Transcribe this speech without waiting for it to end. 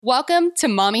Welcome to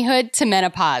Mommyhood to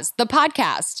Menopause, the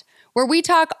podcast, where we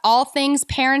talk all things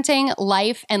parenting,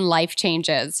 life, and life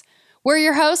changes. We're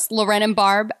your hosts, Loren and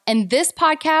Barb, and this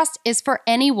podcast is for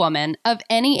any woman of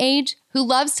any age who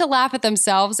loves to laugh at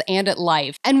themselves and at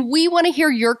life. And we want to hear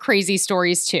your crazy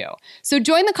stories too. So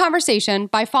join the conversation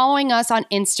by following us on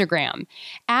Instagram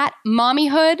at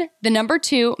Mommyhood,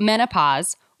 2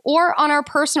 Menopause, or on our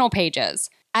personal pages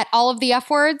at All of the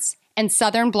F Words and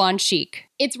Southern Blonde Chic.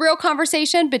 It's real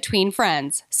conversation between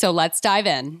friends, so let's dive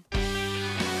in.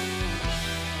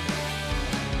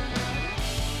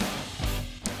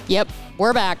 Yep,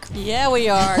 we're back. Yeah, we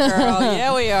are, girl.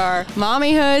 Yeah, we are.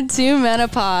 Mommyhood to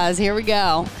Menopause. Here we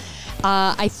go.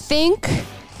 I think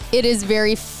it is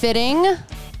very fitting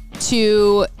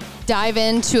to dive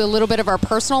into a little bit of our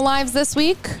personal lives this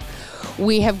week.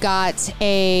 We have got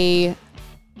a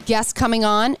guest coming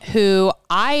on who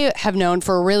I have known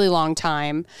for a really long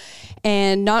time.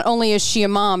 And not only is she a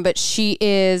mom, but she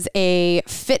is a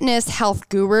fitness health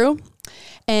guru.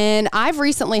 And I've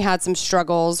recently had some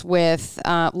struggles with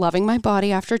loving my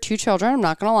body after 2 children. I'm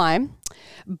not going to lie.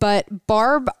 But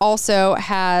Barb also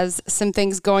has some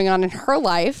things going on in her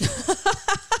life.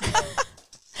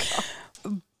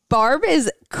 Barb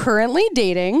is currently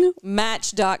dating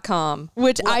Match.com,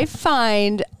 which I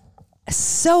find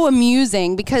so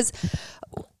amusing because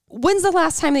when's the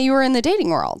last time that you were in the dating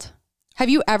world? Have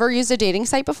you ever used a dating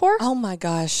site before? Oh my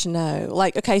gosh, no.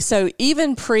 Okay, so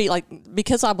even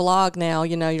because I blog now,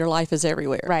 your life is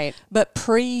everywhere. Right. But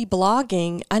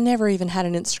pre-blogging, I never even had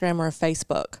an Instagram or a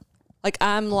Facebook.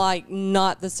 I'm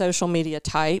not the social media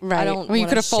type. Right. I don't. Well, you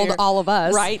could have fooled all of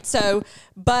us. Right. So,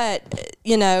 but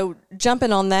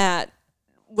jumping on that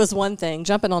was one thing.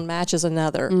 Jumping on Match is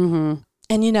another. Mm-hmm.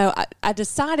 And I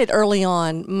decided early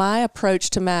on, my approach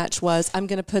to Match was I'm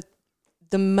going to put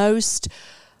the most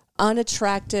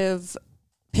unattractive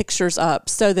pictures up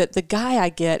so that the guy I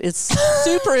get is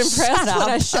super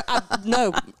impressed when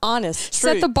no, honest.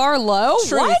 Set the bar low?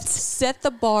 Truth. What? Set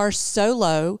the bar so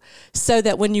low so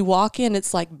that when you walk in,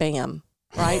 it's like bam,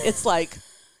 right? It's like,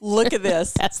 look at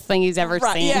this. Best thing he's ever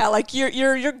seen. Yeah,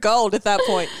 you're gold at that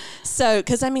point. So,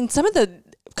 because some of the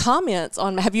comments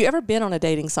on, have you ever been on a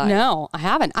dating site? No, I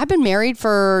haven't. I've been married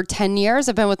for 10 years.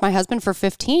 I've been with my husband for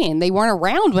 15. They weren't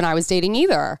around when I was dating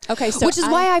either. Okay, so which is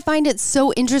why I find it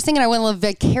so interesting and I want to live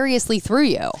vicariously through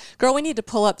you. Girl, we need to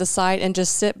pull up the site and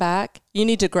just sit back. You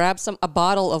need to grab a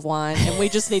bottle of wine and we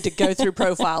just need to go through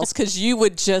profiles because you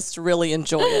would just really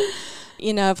enjoy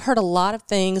it. I've heard a lot of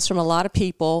things from a lot of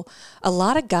people. A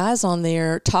lot of guys on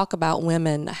there talk about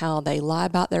women, how they lie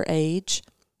about their age.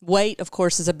 Weight, of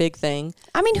course, is a big thing.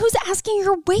 I mean, who's asking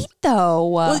your weight, though?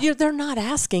 Well, they're not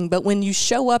asking, but when you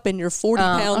show up and you're 40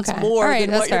 pounds more than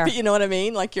what you're, you know what I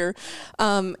mean? Let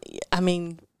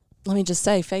me just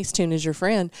say, Facetune is your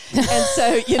friend. And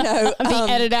so, the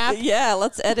edit app? Yeah,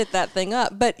 let's edit that thing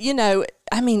up. But, and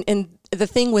the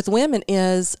thing with women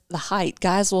is the height.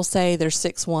 Guys will say they're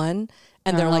 6'1",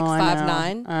 and they're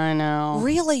 5'9". I know.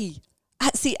 Really?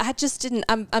 I just didn't.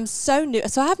 I'm so new.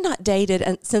 So I've not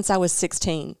dated since I was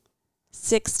 16.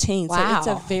 16. Wow. So it's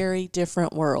a very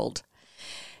different world.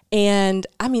 And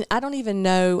I don't even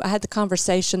know. I had the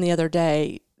conversation the other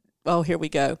day. Oh, here we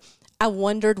go. I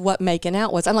wondered what making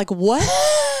out was. I'm like, what?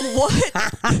 What?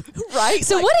 Right?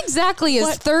 So what exactly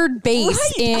is third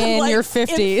base in your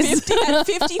 50s? At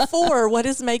 54, what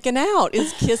is making out?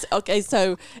 Is kiss. Okay,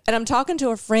 so, and I'm talking to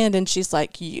a friend and she's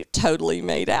like, you totally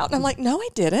made out. And I'm like, no, I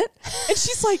didn't. And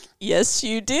she's like, yes,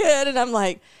 you did. And I'm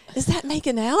like, is that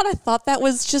making out? I thought that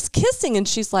was just kissing. And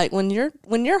she's like, when you're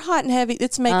hot and heavy,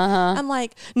 it's making. I'm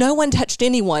like, no one touched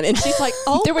anyone. And she's like,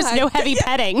 oh, there was no heavy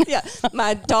petting. Yeah.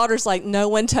 My daughter's like, no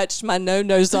one touched my no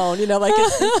zone.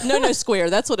 It's no square.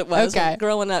 That's what it was. Okay. Like,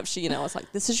 growing up, she, I was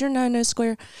like, this is your no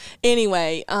square.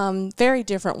 Anyway, very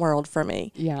different world for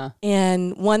me. Yeah.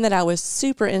 And one that I was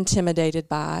super intimidated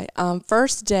by.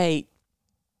 First date.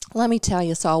 Let me tell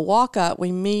you. So I walk up.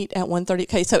 We meet at 1:30.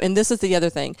 Okay. So, and this is the other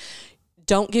thing.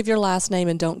 Don't give your last name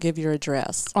and don't give your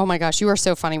address. Oh my gosh, you are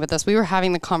so funny with this. We were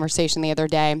having the conversation the other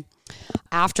day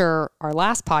after our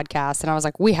last podcast, and I was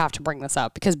like, we have to bring this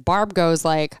up because Barb goes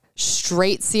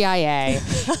straight CIA.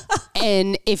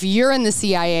 And if you're in the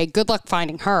CIA, good luck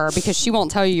finding her because she won't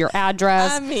tell you your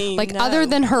address. Other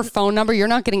than her phone number, you're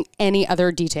not getting any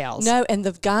other details. No, and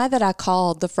the guy that I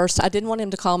called the first time, I didn't want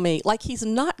him to call me. He's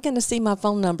not going to see my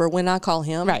phone number when I call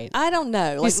him. Right. I don't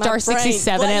know. He's star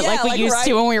 67 it we used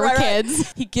to when we were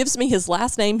kids. He gives me his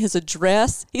last name, his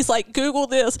address. He's like, Google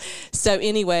this. So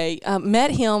anyway,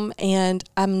 met him, and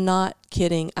I'm not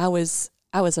kidding. I was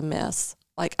a mess.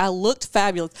 I looked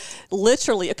fabulous.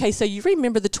 Literally. Okay, so you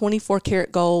remember the 24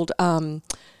 karat gold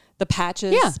the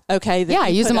patches. Yeah. Okay. Yeah, I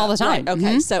use them all the time. Right,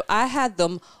 okay. So I had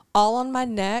them all on my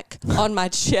neck, on my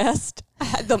chest. I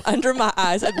had them under my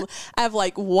eyes. I have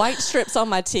like white strips on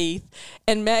my teeth.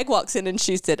 And Meg walks in and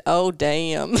she said, "Oh,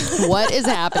 damn." What is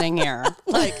happening here?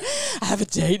 Like, I have a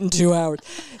date in 2 hours.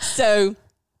 So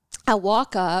I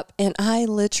walk up and I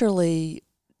literally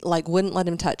like wouldn't let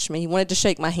him touch me. He wanted to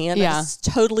shake my hand. Yeah. I just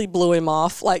totally blew him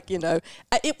off. Like, you know,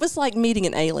 it was like meeting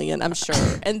an alien, I'm sure.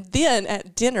 And then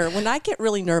at dinner, when I get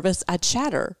really nervous, I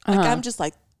chatter. Like I'm just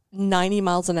like 90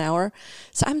 miles an hour.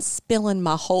 So I'm spilling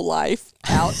my whole life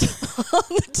out on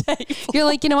the table. You're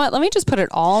like, you know what? Let me just put it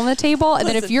all on the table. And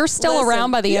then if you're still around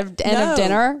by the end of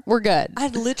dinner, we're good. I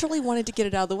literally wanted to get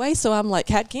it out of the way. So I'm like,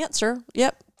 had cancer.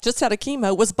 Yep. Just had a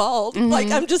chemo, was bald. Like,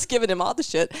 I'm just giving him all the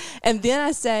shit. And then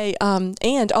I say,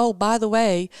 and oh, by the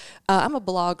way, I'm a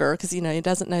blogger because, you know, he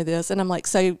doesn't know this. And I'm like,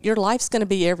 so your life's going to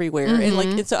be everywhere. And like,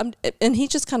 and so and he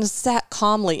just kind of sat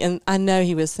calmly. And I know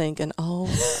he was thinking, oh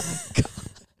my God.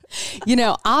 You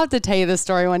know, I'll have to tell you this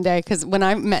story one day because when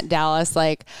I met Dallas,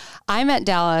 like I met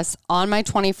Dallas on my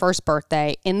 21st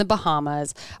birthday in the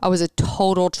Bahamas. I was a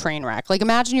total train wreck. Like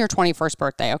imagine your 21st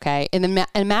birthday, okay? And then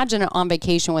imagine it on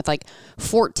vacation with like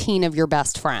 14 of your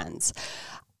best friends.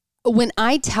 When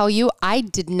I tell you, I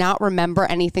did not remember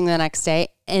anything the next day,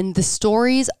 and the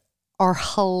stories are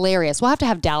hilarious. We'll have to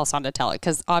have Dallas on to tell it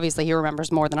because obviously he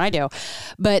remembers more than I do.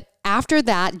 But after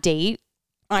that date,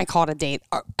 I call it a date,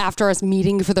 after us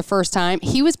meeting for the first time,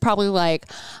 he was probably like,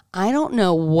 I don't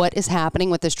know what is happening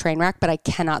with this train wreck, but I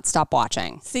cannot stop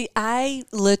watching. See, I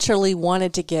literally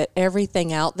wanted to get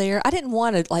everything out there. I didn't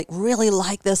want to like really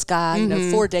like this guy, you know,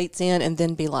 4 dates in and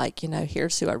then be like, you know,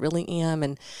 here's who I really am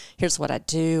and here's what I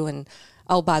do. And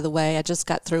oh, by the way, I just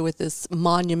got through with this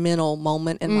monumental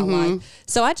moment in my life.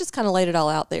 So I just kind of laid it all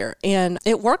out there. And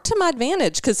it worked to my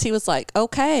advantage because he was like,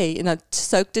 okay, and I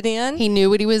soaked it in. He knew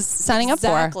what he was signing up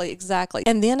for. Exactly.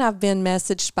 And then I've been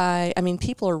messaged by, I mean,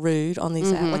 people are rude on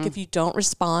these apps. Like if you don't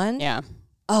respond. Yeah.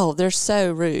 Oh, they're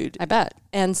so rude. I bet.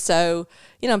 And so,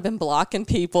 you know, I've been blocking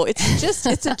people. It's just,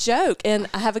 it's a joke. And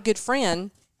I have a good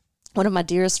friend, one of my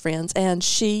dearest friends, and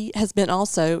she's been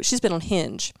on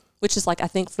Hinge, which is like, I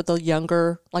think for the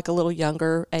younger, like a little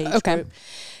younger age group.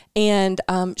 And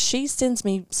she sends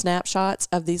me snapshots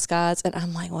of these guys, and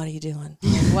I'm like, what are you doing?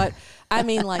 What? I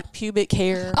mean, like pubic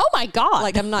hair. Oh my God.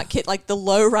 Like, I'm not kidding, like the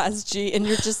low rise G. And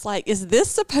you're just like, is this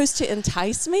supposed to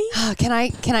entice me? Can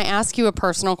I ask you a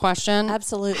personal question?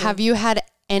 Absolutely. Have you had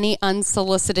any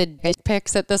unsolicited dick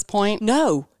pics at this point?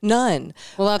 No, none.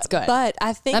 Well, that's good. But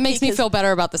I think that makes me feel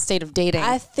better about the state of dating.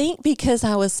 I think because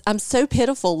I'm so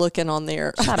pitiful looking on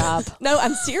there. Shut up. No,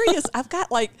 I'm serious. I've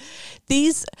got like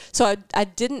these. So I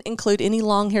didn't include any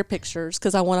long hair pictures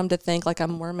because I want them to think like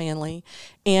I'm more manly.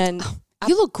 And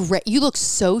you look great. You look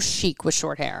so chic with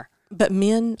short hair. But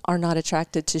men are not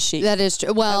attracted to chic. That is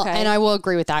true. Well, and I will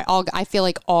agree with that. I feel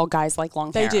like all guys like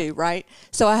long hair. They do, right?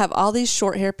 So I have all these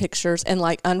short hair pictures and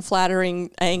like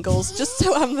unflattering angles, just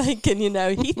so I'm thinking, you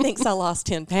know, he thinks I lost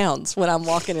 10 pounds when I'm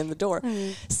walking in the door.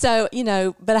 So, you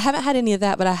know, but I haven't had any of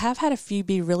that, but I have had a few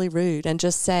be really rude and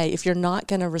just say, if you're not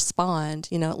going to respond,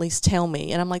 you know, at least tell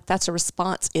me. And I'm like, that's a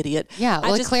response, idiot. Yeah,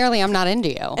 well, clearly I'm not into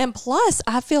you. And plus,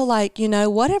 I feel like, you know,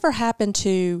 whatever happened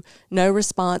to no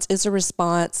response is a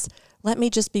response. Let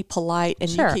me just be polite and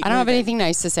sure. You keep I don't have moving. anything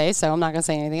nice to say, so I'm not going to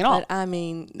say anything at all. But I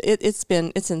mean, it's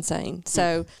insane.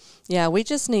 So yeah, we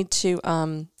just need to,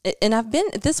 and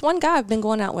this one guy I've been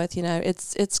going out with, you know,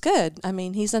 it's good. I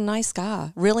mean, he's a nice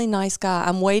guy, really nice guy.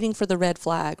 I'm waiting for the red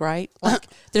flag, right? Like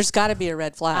there's got to be a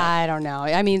red flag. I don't know.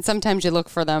 I mean, sometimes you look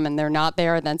for them and they're not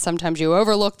there. And then sometimes you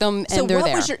overlook them and they're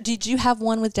there. Did you have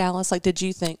one with Dallas? Like, did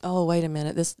you think, oh, wait a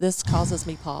minute, this causes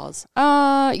me pause?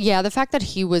 Yeah. The fact that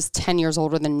he was 10 years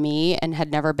older than me and had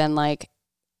never been like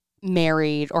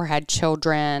married or had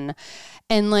children.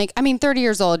 And like, I mean, 30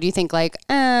 years old, you think like,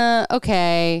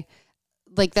 okay,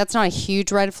 like that's not a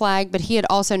huge red flag, but he had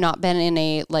also not been in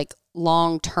a like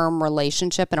long-term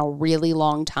relationship in a really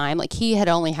long time. Like he had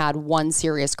only had one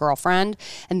serious girlfriend.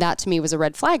 And that to me was a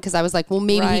red flag because I was like, well,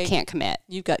 maybe he can't commit.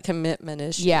 You've got commitment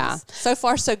issues. Yeah. So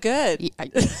far, so good.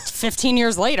 15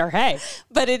 years later, hey.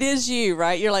 But it is you,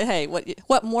 right? You're like, hey,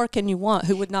 what more can you want?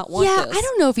 Who would not want this? I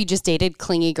don't know if he just dated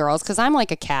clingy girls because I'm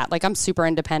like a cat. Like I'm super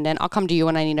independent. I'll come to you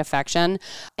when I need affection.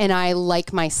 And I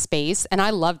like my space. And I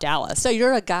love Dallas. So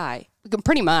you're a guy.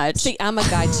 Pretty much. See, I'm a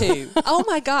guy too. Oh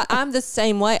my God, I'm the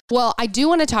same way. Well, I do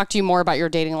want to talk to you more about your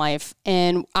dating life.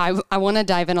 And I want to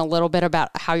dive in a little bit about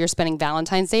how you're spending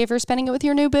Valentine's Day if you're spending it with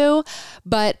your new boo.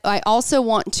 But I also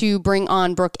want to bring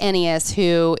on Brooke Ennius,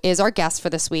 who is our guest for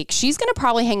this week. She's going to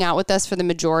probably hang out with us for the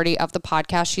majority of the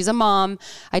podcast. She's a mom.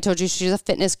 I told you she's a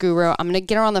fitness guru. I'm going to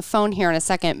get her on the phone here in a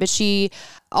second. But she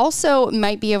also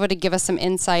might be able to give us some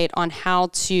insight on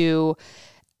how to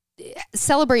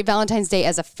celebrate Valentine's Day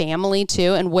as a family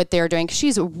too, and what they're doing.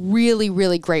 She's really,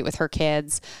 really great with her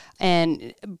kids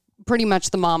and pretty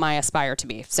much the mom I aspire to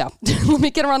be. So let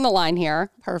me get her on the line here.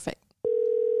 Perfect.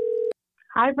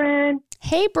 Hi, Bryn.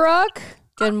 Hey, Brooke.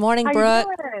 Good morning, How Brooke.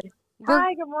 you doing?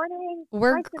 Hi, good morning.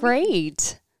 We're Nice to meet you.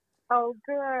 great. Oh,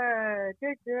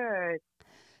 good.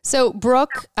 So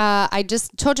Brooke, I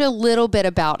just told you a little bit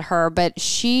about her, but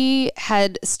she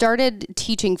had started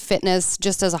teaching fitness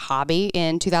just as a hobby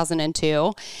in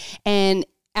 2002. And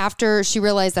after she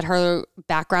realized that her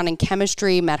background in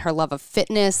chemistry met her love of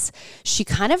fitness, she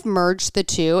kind of merged the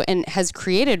two and has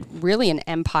created really an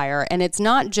empire. And it's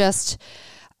not just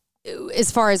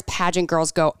as far as pageant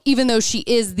girls go, even though she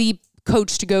is the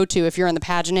coach to go to if you're in the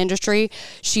pageant industry.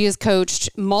 She has coached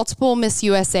multiple Miss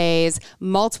USAs,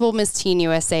 multiple Miss Teen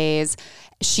USAs.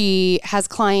 She has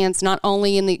clients not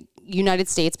only in the United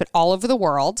States, but all over the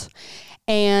world.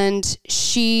 And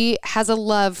she has a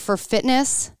love for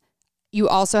fitness. You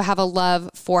also have a love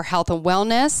for health and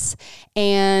wellness.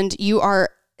 And you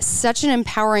are such an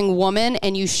empowering woman,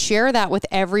 and you share that with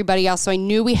everybody else. So I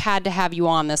knew we had to have you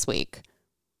on this week.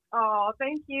 Oh,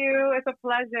 thank you. It's a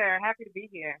pleasure. Happy to be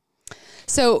here.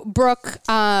 So, Brooke,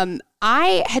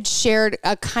 I had shared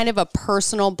a kind of a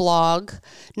personal blog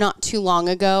not too long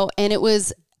ago, and it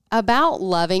was about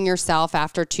loving yourself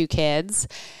after 2 kids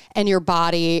and your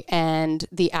body and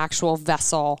the actual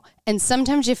vessel. And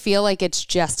sometimes you feel like it's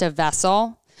just a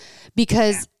vessel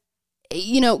because,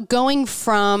 you know, going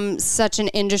from such an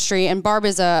industry, and Barb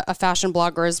is a fashion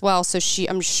blogger as well, so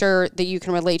I'm sure that you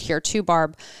can relate here too,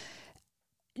 Barb.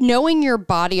 Knowing your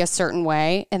body a certain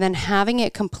way and then having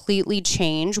it completely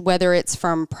change, whether it's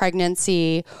from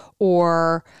pregnancy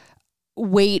or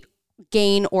weight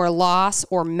gain or loss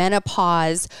or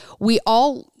menopause, we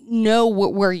all know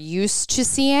what we're used to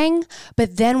seeing.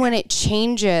 But then when it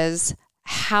changes,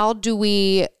 how do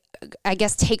we, I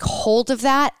guess, take hold of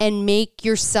that and make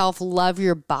yourself love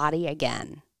your body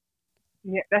again?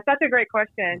 Yeah, that's such a great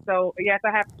question. So, yes,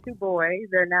 I have 2 boys.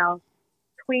 They're now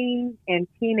tween and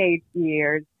teenage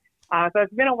years. So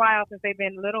it's been a while since they've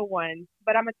been little ones.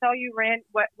 But I'm going to tell you, Rand,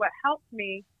 what helped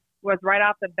me was right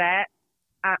off the bat,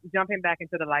 jumping back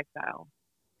into the lifestyle.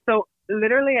 So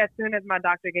literally as soon as my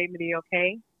doctor gave me the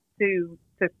okay to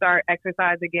start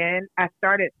exercise again, I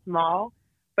started small,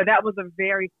 but that was a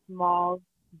very small,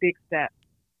 big step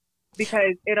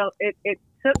because it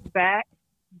took back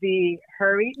the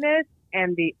hurriedness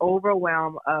and the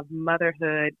overwhelm of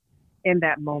motherhood in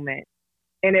that moment.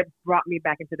 And it brought me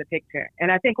back into the picture.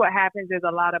 And I think what happens is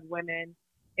a lot of women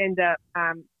end up,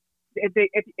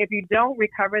 if you don't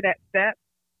recover that step,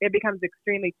 it becomes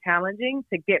extremely challenging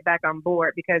to get back on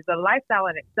board because the lifestyle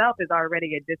in itself is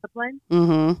already a discipline.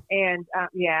 Mm-hmm. And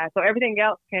so everything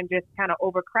else can just kind of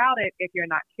overcrowd it if you're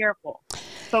not careful.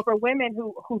 So for women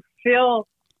who feel,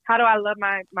 how do I love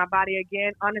my body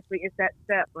again? Honestly, it's that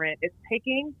step, Brent. It's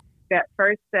taking that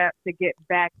first step to get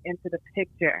back into the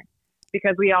picture.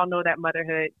 Because we all know that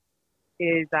motherhood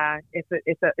is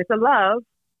it's a love,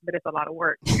 but it's a lot of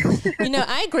work. You know,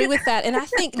 I agree with that. And I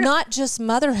think not just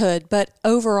motherhood, but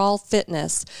overall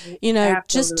fitness, you know, Absolutely.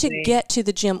 just to get to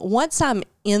the gym. Once I'm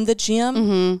in the gym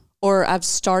Mm-hmm. or I've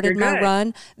started You're my good.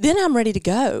 run, then I'm ready to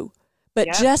go. But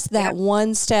Yep, just that yep.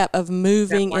 one step of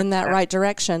moving That one in that step. right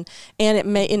direction, and it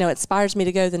may, inspires me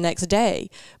to go the next day.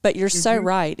 But you're so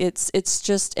right. It's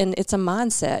just, and it's a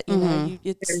mindset, you know,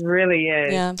 it's, It really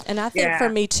is. yeah. And I think Yeah. for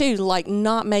me too, like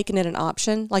not making it an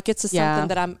option, like it's Yeah.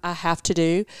 something that I have to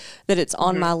do, that it's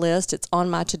on my list, it's on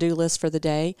my to-do list for the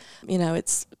day. You know,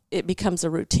 it becomes a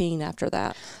routine after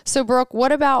that. So Brooke,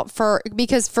 what about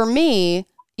because for me,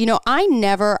 you know, I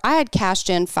had cashed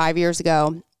in 5 years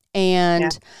ago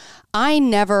and I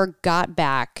never got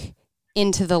back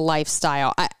into the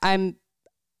lifestyle. I'm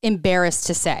embarrassed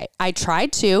to say. I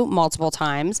tried to multiple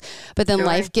times, but then Sure.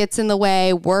 life gets in the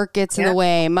way, work gets in the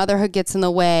way, motherhood gets in the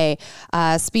way,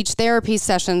 speech therapy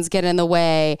sessions get in the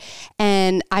way.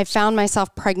 And I found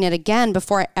myself pregnant again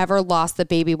before I ever lost the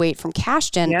baby weight from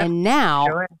Cashton. Yep. And now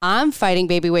Sure. I'm fighting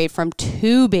baby weight from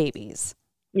 2 babies.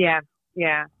 Yeah.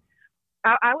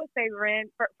 I would say, Ren,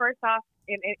 first off,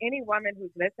 in any woman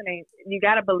who's listening, you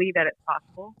got to believe that it's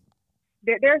possible.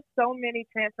 there's so many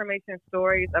transformation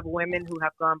stories of women who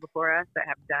have gone before us that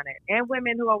have done it, and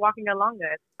women who are walking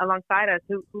alongside us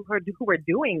who are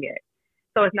doing it.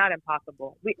 So it's not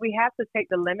impossible. We have to take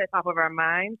the limits off of our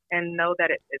minds and know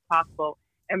that it's possible.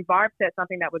 And Barb said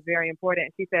something that was very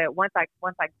important. She said, once I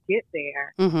get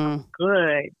there, I'm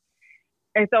good.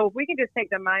 And so if we can just take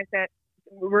the mindset,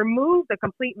 remove the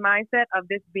complete mindset of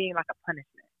this being like a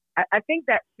punishment. I think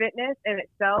that fitness in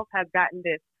itself has gotten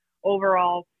this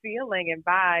overall feeling and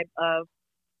vibe of,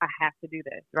 I have to do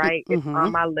this, right? It's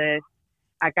on my list.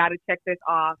 I got to check this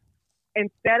off.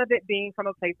 Instead of it being from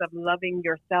a place of loving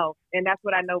yourself. And that's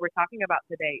what I know we're talking about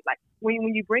today. Like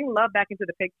when you bring love back into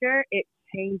the picture, it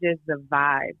changes the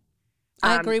vibe.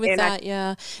 I agree with that.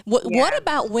 Yeah. What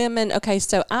about women? Okay.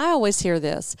 So I always hear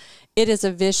this. It is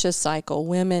a vicious cycle.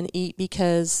 Women eat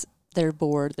because they're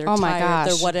bored. They're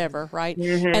tired. They're whatever. Right.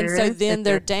 And so then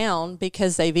they're down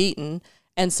because they've eaten.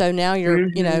 And so now you're,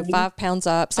 5 pounds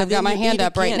up. So I've got my hand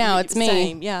up right now. It's me.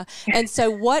 Same, yeah. And so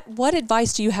what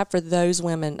advice do you have for those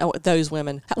women? Oh, those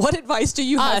women. What advice do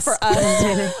you have for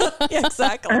us? Yeah,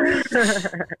 exactly.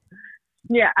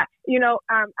 Yeah. I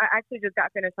actually just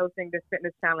got finished hosting this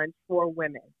fitness challenge for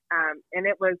women. And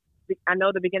it was, I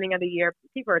know the beginning of the year,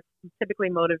 people are typically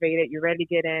motivated. You're ready to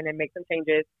get in and make some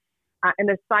changes. And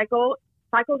the cycles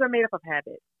are made up of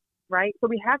habits, right? So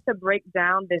we have to break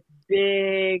down this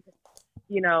big,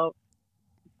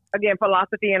 again,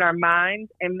 philosophy in our minds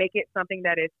and make it something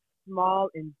that is small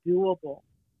and doable.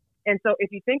 And so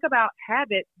if you think about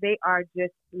habits, they are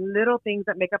just little things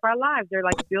that make up our lives. They're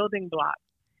like building blocks.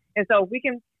 And so we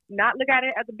can not look at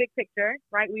it as a big picture,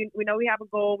 right? We know we have a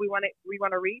goal we want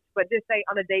to reach, but just say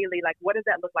on a daily, like, what does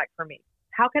that look like for me?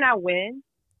 How can I win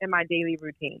in my daily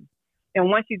routine? And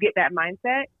once you get that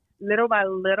mindset, little by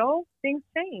little, things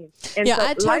change. And so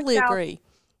I totally agree.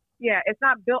 Yeah, it's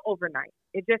not built overnight.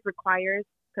 It just requires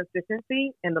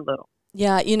consistency in the little.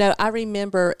 Yeah, I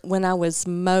remember when I was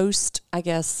most, I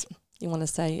guess you want to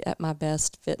say at my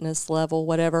best fitness level,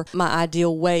 whatever, my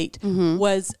ideal weight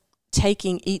was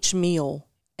taking each meal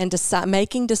and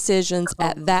making decisions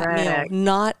at that meal,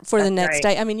 not for the next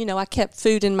day. I mean, I kept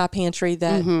food in my pantry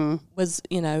that was,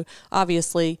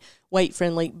 obviously weight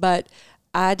friendly, but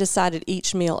I decided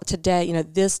each meal today,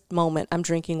 this moment I'm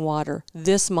drinking water,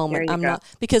 this moment I'm not,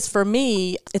 because for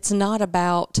me, it's not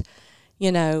about,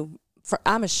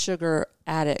 I'm a sugar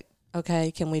addict.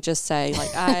 Okay. Can we just say,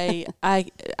 like,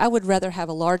 I would rather have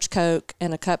a large Coke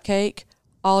and a cupcake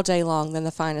all day long than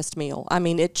the finest meal. I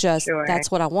mean,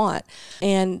 that's what I want.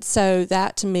 And so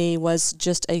that to me was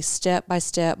just a step by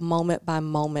step, moment by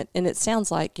moment. And it sounds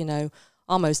like,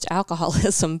 almost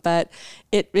alcoholism, but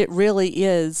it really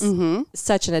is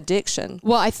such an addiction.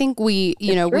 Well, I think we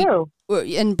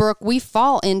and Brooke, we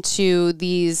fall into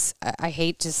these, I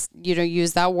hate to,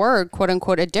 use that word, quote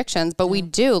unquote addictions, but we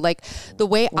do. Like the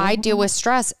way I deal with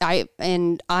stress, I'll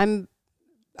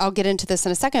get into this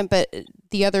in a second, but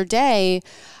the other day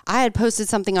I had posted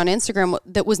something on Instagram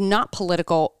that was not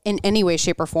political in any way,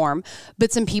 shape, or form,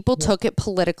 but some people took it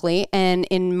politically. And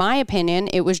in my opinion,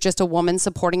 it was just a woman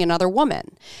supporting another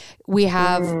woman. We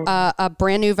have a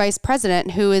brand new vice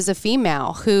president who is a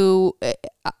female who,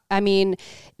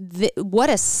 what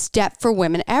a step for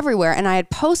women everywhere. And I had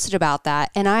posted about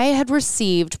that, and I had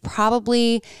received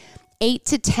probably 8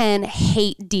 to 10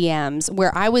 hate DMs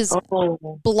where I was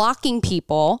blocking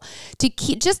people to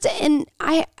keep and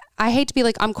I hate to be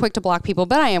like, I'm quick to block people,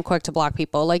 but I am quick to block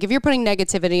people. Like if you're putting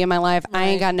negativity in my life, I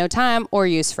ain't got no time or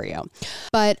use for you.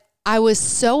 But I was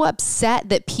so upset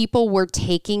that people were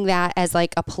taking that as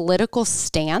like a political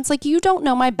stance. Like, you don't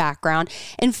know my background.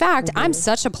 In fact, I'm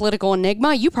such a political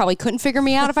enigma. You probably couldn't figure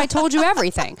me out if I told you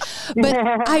everything. But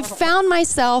I found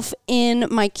myself in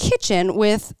my kitchen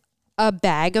with a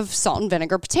bag of salt and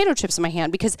vinegar potato chips in my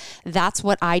hand because that's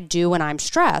what I do when I'm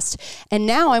stressed. And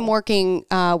now I'm working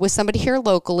with somebody here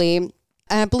locally.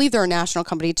 And I believe they're a national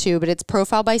company too, but it's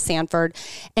Profile by Sanford.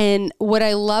 And what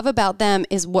I love about them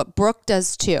is what Brooke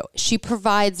does too. She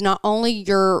provides not only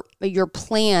your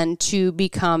plan to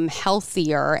become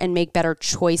healthier and make better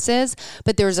choices,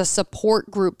 but there's a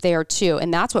support group there too.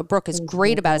 And that's what Brooke is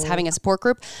great about, is having a support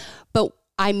group. But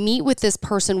I meet with this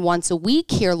person once a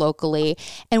week here locally,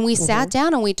 and we sat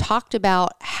down and we talked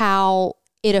about how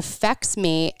it affects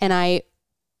me. And I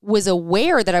was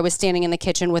aware that I was standing in the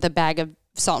kitchen with a bag of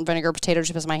salt and vinegar potato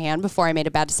chips in my hand before I made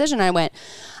a bad decision. I went,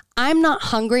 I'm not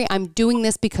hungry. I'm doing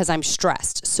this because I'm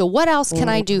stressed. So what else can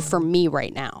I do for me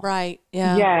right now? Right.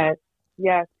 Yeah.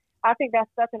 Yes. I think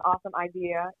that's such an awesome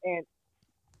idea. And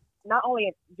not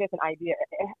only just an idea,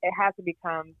 it has to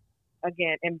become,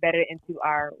 again, embedded into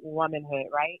our womanhood,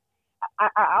 right?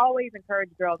 I always encourage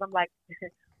girls. I'm like,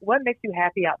 what makes you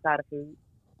happy outside of food?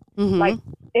 Mm-hmm. Like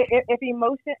if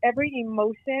emotion, every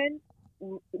emotion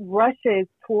rushes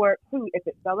toward food. If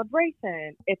it's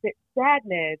celebration, if it's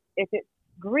sadness, if it's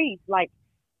grief, like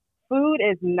food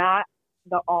is not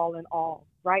the all in all,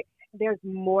 right? There's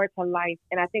more to life,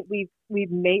 and I think we've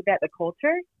made that the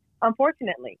culture,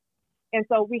 unfortunately. And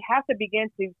so we have to begin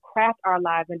to craft our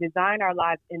lives and design our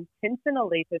lives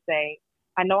intentionally to say,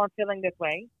 I know I'm feeling this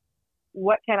way.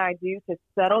 What can I do to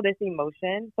settle this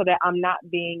emotion so that I'm not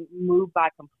being moved by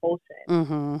compulsion?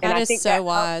 Mm-hmm. And I that is so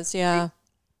wise. Yeah.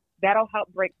 That'll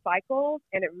help break cycles,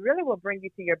 and it really will bring you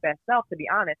to your best self, to be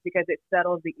honest, because it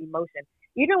settles the emotion.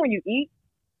 Even when you eat,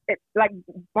 it's like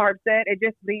Barb said, it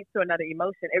just leads to another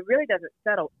emotion. It really doesn't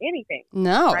settle anything.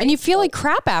 No, right? and you feel like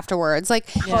crap afterwards. Like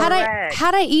had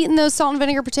I eaten those salt and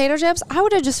vinegar potato chips, I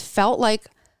would have just felt like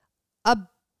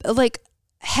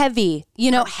heavy,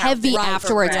 heavy right,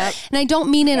 afterwards. correct. And I don't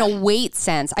mean in a weight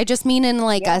sense. I just mean in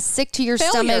like a sick to your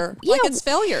Failure. stomach. Like it's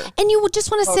failure. And you would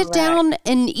just want to sit down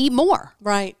and eat more.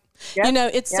 Right.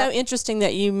 Yep. It's so interesting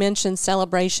that you mentioned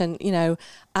celebration.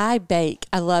 I bake.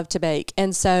 I love to bake.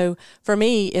 And so for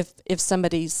me, if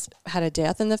somebody's had a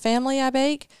death in the family, I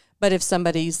bake. But if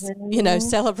somebody's,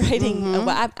 celebrating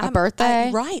a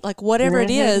birthday. right, like whatever it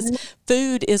is,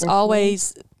 food is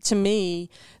always, to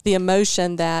me, the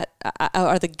emotion that,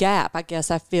 or the gap, I guess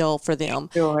I feel for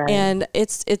them. Sure. And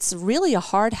it's really a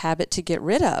hard habit to get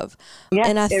rid of. Yes,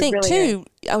 and I it think, really too,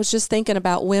 I was just thinking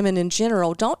about women in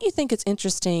general. Don't you think it's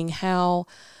interesting how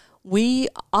we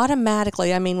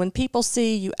automatically, when people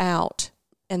see you out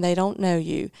and they don't know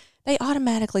you, they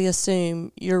automatically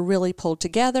assume you're really pulled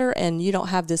together and you don't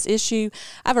have this issue.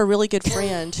 I have a really good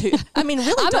friend who,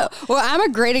 I'm a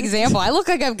great example. I look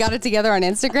like I've got it together on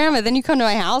Instagram, and then you come to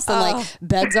my house and like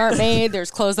beds aren't made. There's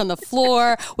clothes on the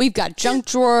floor. We've got junk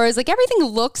drawers. Like everything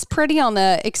looks pretty on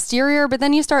the exterior, but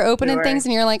then you start opening things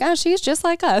and you're like, oh, she's just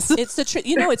like us. It's the truth.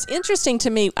 It's interesting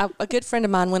to me. A good friend of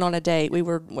mine went on a date.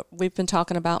 We've been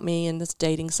talking about me and this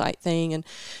dating site thing. And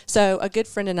so a good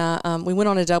friend and I, we went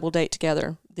on a double date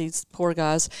together. These poor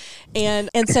guys. And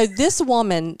so this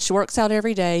woman, she works out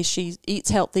every day. She eats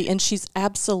healthy, and she's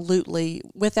absolutely,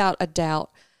 without a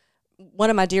doubt, one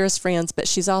of my dearest friends, but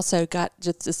she's also got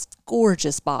just this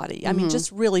gorgeous body.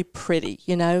 Just really pretty,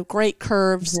 great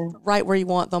curves, right where you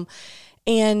want them.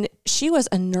 And she was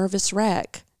a nervous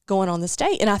wreck going on this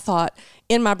date. And I thought,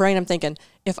 in my brain, I'm thinking,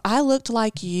 if I looked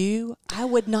like you, I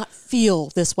would not feel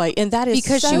this way. And that is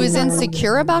because she was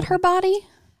insecure about her body?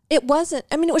 It wasn't.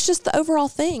 It was just the overall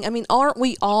thing. Aren't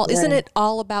we all, isn't it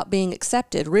all about being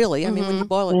accepted, really? When you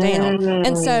boil it down.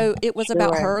 And so it was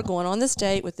about her going on this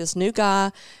date with this new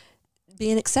guy,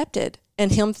 being accepted,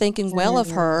 and him thinking well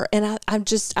of her. And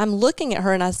I'm looking at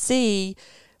her and I see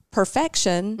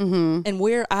perfection and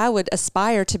where I would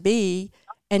aspire to be.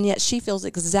 And yet she feels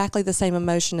exactly the same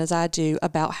emotion as I do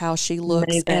about how she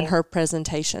looks and her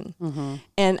presentation.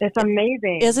 And it's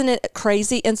amazing. Isn't it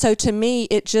crazy? And so to me,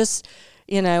 it just...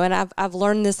 and I've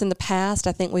learned this in the past.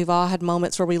 I think we've all had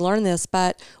moments where we learn this,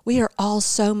 but we are all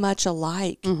so much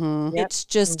alike. It's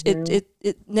just,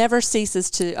 it never ceases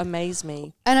to amaze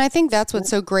me. And I think that's what's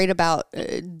so great about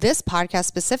this podcast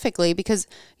specifically, because,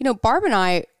 Barb and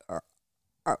I,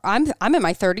 I'm in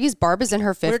my 30s. Barb is in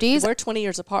her 50s. We're 20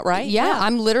 years apart, right? Yeah.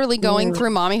 I'm literally going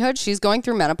through mommyhood. She's going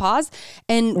through menopause.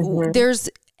 And there's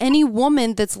any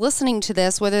woman that's listening to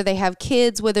this, whether they have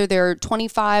kids, whether they're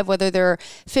 25, whether they're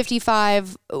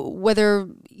 55, whether,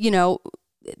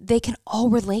 they can all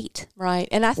relate. Right.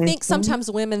 And I think sometimes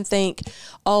women think,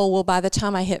 oh, well, by the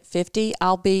time I hit 50,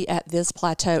 I'll be at this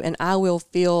plateau and I will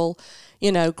feel,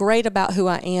 great about who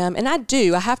I am. And I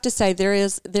do. I have to say there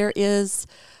is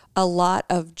a lot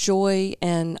of joy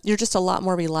and you're just a lot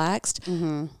more relaxed.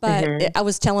 But I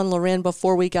was telling Loren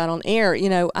before we got on air,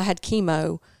 I had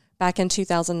chemo back in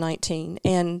 2019,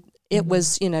 and it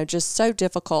was, just so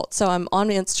difficult. So I'm on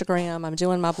Instagram, I'm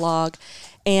doing my blog,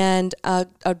 and a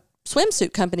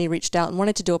swimsuit company reached out and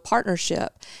wanted to do a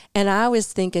partnership. And I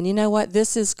was thinking, you know what,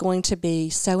 this is going to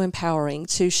be so empowering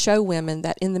to show women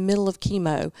that in the middle of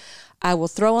chemo, I will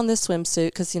throw on this swimsuit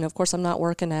because, of course I'm not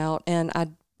working out, and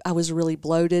I was really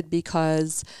bloated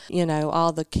because,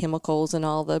 all the chemicals and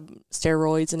all the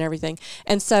steroids and everything.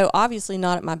 And so obviously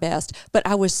not at my best, but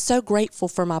I was so grateful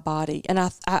for my body. And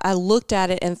I looked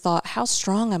at it and thought, how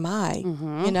strong am I?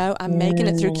 I'm making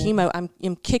it through chemo.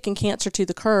 I'm kicking cancer to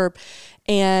the curb.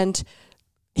 And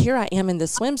here I am in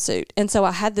this swimsuit. And so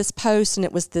I had this post, and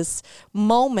it was this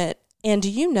moment. And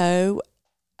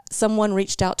someone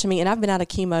reached out to me, and I've been out of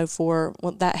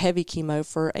chemo that heavy chemo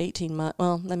for 18 months,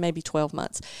 well, maybe 12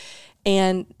 months,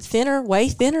 and way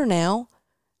thinner now,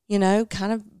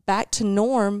 kind of back to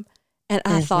norm. And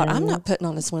I thought, I'm not putting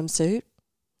on a swimsuit.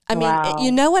 I mean, Wow.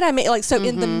 you know what I mean? Like, so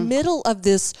in the middle of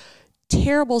this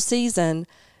terrible season,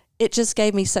 it just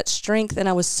gave me such strength. And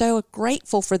I was so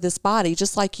grateful for this body,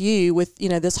 just like you with,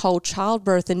 this whole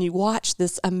childbirth, and you watch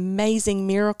this amazing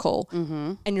miracle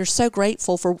and you're so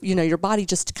grateful for, your body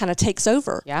just kind of takes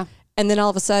over. Yeah. And then all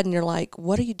of a sudden you're like,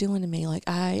 what are you doing to me? Like,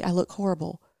 I look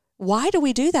horrible. Why do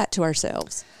we do that to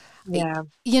ourselves? Yeah.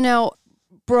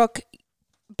 Brooke,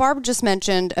 Barb just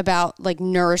mentioned about like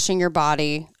nourishing your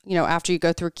body, after you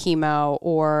go through chemo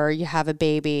or you have a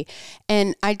baby.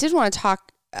 And I did want to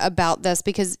talk about this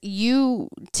because you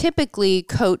typically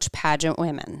coach pageant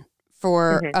women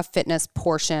for a fitness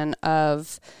portion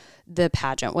of the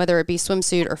pageant, whether it be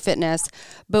swimsuit or fitness.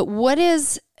 But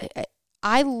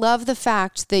I love the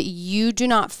fact that you do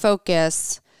not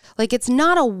focus, like it's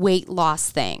not a weight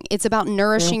loss thing. It's about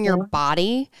nourishing your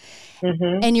body.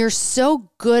 And you're so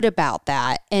good about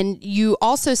that. And you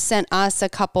also sent us a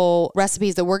couple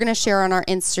recipes that we're going to share on our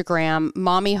Instagram,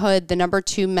 Mommyhood,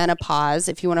 2 menopause,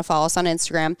 if you want to follow us on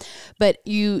Instagram. But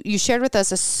you shared with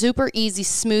us a super easy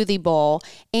smoothie bowl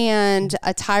and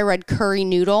a Thai red curry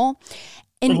noodle.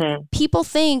 And people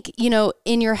think,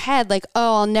 in your head, like,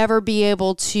 oh, I'll never be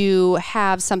able to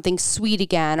have something sweet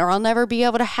again, or I'll never be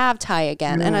able to have Thai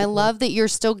again. And I love that you're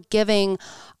still giving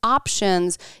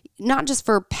options, not just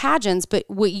for pageants, but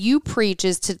what you preach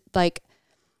is to like,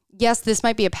 yes, this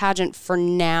might be a pageant for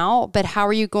now, but how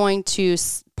are you going to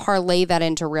parlay that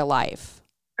into real life?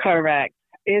 Correct.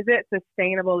 Is it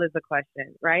sustainable is the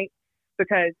question, right?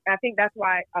 Because I think that's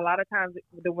why a lot of times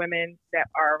the women that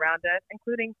are around us,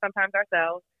 including sometimes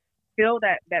ourselves, feel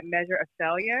that measure of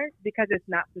failure because it's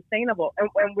not sustainable. And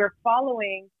we're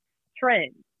following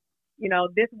trends.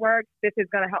 This works. This is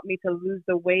going to help me to lose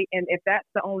the weight. And if that's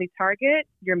the only target,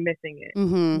 you're missing it.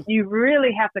 You really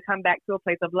have to come back to a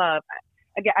place of love.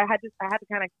 Again, I had to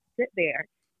kind of sit there.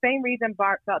 Same reason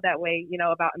Barb felt that way,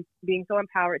 about being so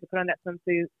empowered to put on that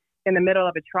swimsuit in the middle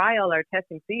of a trial or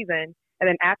testing season. And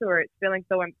then afterwards feeling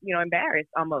so, embarrassed,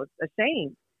 almost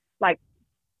ashamed. Like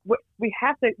we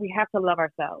have to love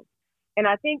ourselves. And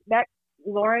I think that,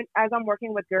 Lauren, as I'm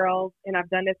working with girls, and I've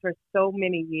done this for so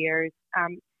many years,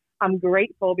 I'm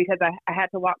grateful because I had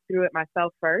to walk through it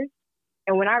myself first.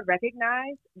 And when I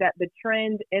recognized that the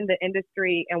trend in the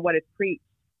industry and what is preached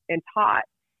and taught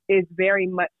is very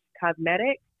much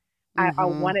cosmetic, I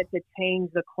wanted to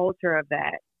change the culture of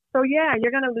that. So yeah,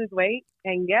 you're going to lose weight,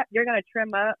 and yep, you're going to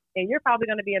trim up, and you're probably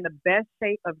going to be in the best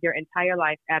shape of your entire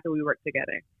life after we work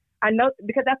together. I know,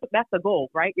 because that's the goal,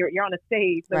 right? You're on a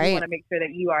stage, so you want to make sure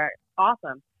that you are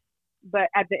awesome. But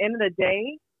at the end of the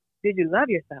day, did you love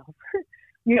yourself?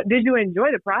 Did you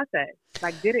enjoy the process?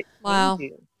 Like, did it change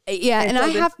you? Yeah, and I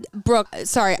have, Brooke,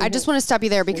 sorry, I just want to stop you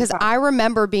there because I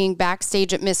remember being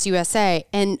backstage at Miss USA,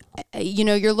 and,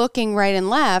 you're looking right and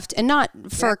left, and not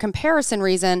for a comparison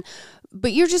reason,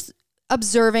 but you're just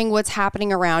observing what's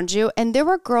happening around you. And there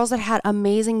were girls that had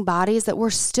amazing bodies that were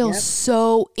still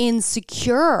so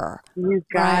insecure. You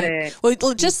got it.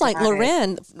 Well, just like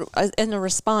Loren, in the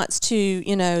response to,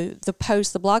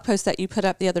 the blog post that you put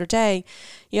up the other day,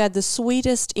 you had the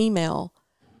sweetest email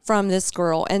from this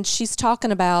girl, and she's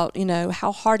talking about,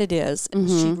 how hard it is.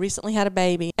 She recently had a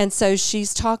baby. And so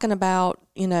she's talking about,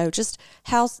 just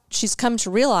how she's come to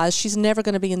realize she's never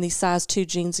going to be in these size 2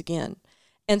 jeans again.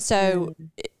 And so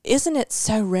isn't it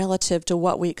so relative to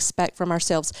what we expect from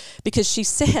ourselves? Because she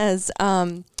says,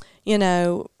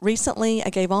 recently I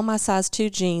gave all my size 2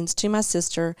 jeans to my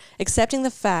sister, accepting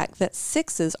the fact that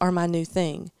 6s are my new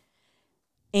thing.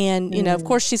 And, of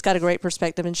course, she's got a great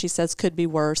perspective, and she says could be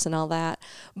worse and all that.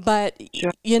 But,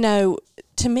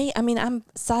 to me, I'm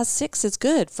size 6 is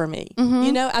good for me.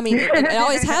 It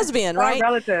always has been, right?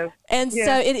 Relative. And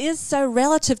so it is so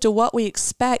relative to what we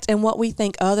expect and what we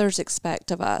think others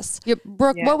expect of us. Yeah,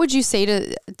 Brooke, what would you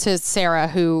say to Sarah,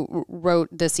 who wrote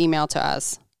this email to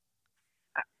us?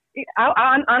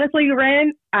 Honestly,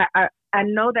 Ren, I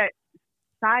know that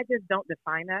sizes don't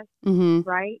define us,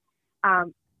 right?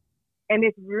 And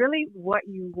it's really what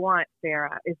you want,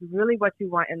 Sarah. It's really what you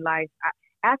want in life.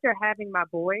 After having my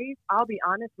boys, I'll be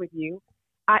honest with you,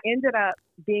 I ended up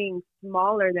being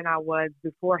smaller than I was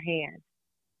beforehand.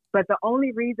 But the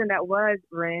only reason that was,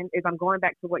 Ren, is I'm going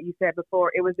back to what you said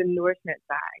before. It was the nourishment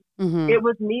side. It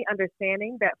was me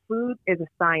understanding that food is a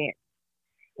science.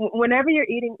 Whenever you're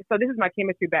eating, so this is my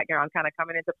chemistry background kind of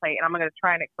coming into play, and I'm going to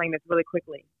try and explain this really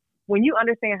quickly. When you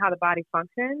understand how the body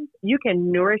functions, you can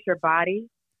nourish your body,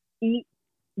 eat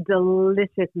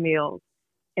delicious meals,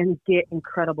 and get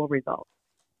incredible results.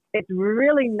 It's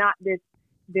really not this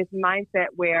mindset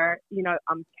where,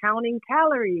 I'm counting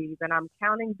calories and I'm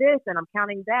counting this and I'm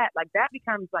counting that. Like that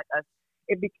becomes like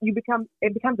it becomes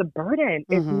a burden.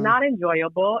 It's not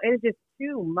enjoyable. It is just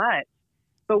too much.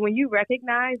 But when you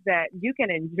recognize that you can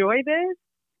enjoy this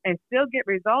and still get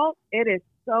results, it is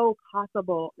so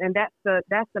possible. And that's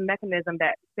the mechanism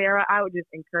that, Sarah, I would just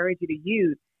encourage you to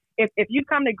use. If you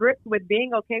come to grips with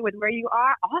being okay with where you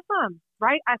are, awesome,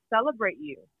 right? I celebrate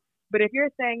you. But if you're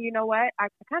saying, you know what, I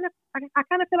kind of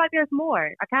feel like there's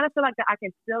more. I kind of feel like that I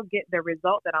can still get the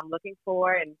result that I'm looking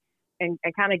for and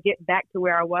kind of get back to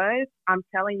where I was, I'm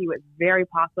telling you, it's very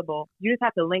possible. You just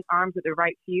have to link arms with the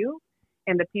right few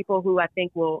and the people who I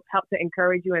think will help to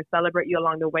encourage you and celebrate you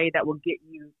along the way that will get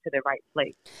you to the right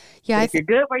place. Yeah, if you're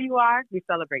good where you are, we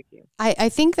celebrate you. I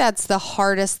think that's the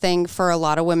hardest thing for a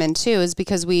lot of women too, is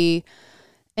because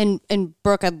and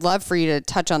Brooke, I'd love for you to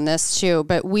touch on this too,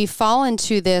 but we fall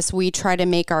into this, we try to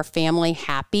make our family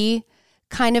happy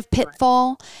kind of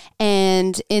pitfall.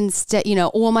 And instead,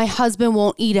 well, my husband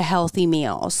won't eat a healthy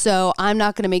meal, so I'm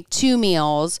not going to make 2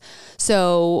 meals.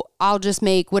 So I'll just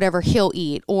make whatever he'll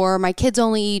eat. Or my kids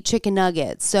only eat chicken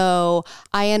nuggets, so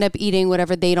I end up eating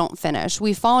whatever they don't finish.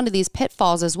 We fall into these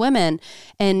pitfalls as women.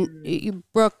 And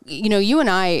Brooke, you and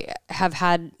I have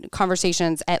had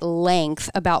conversations at length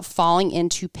about falling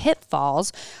into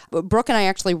pitfalls. Brooke and I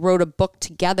actually wrote a book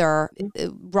together,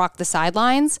 Rock the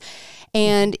Sidelines.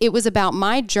 And it was about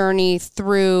my journey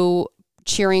through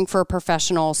cheering for a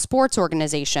professional sports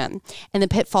organization and the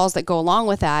pitfalls that go along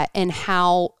with that and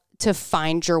how to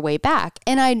find your way back.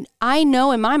 And I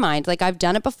know in my mind, like I've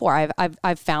done it before.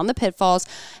 I've found the pitfalls,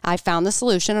 I found the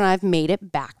solution, and I've made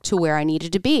it back to where I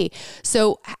needed to be.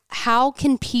 So how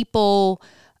can people,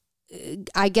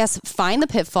 I guess, find the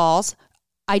pitfalls,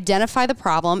 identify the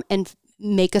problem, and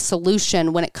make a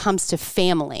solution when it comes to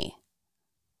family?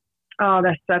 Oh,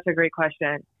 that's such a great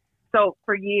question. So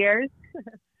for years,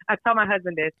 I tell my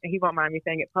husband this, and he won't mind me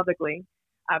saying it publicly,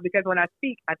 because when I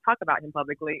speak, I talk about him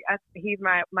publicly. He's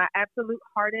my absolute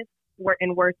hardest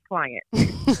and worst client.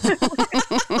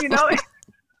 It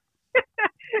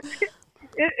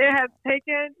has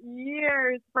taken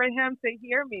years for him to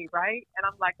hear me, right? And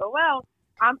I'm like, oh, well,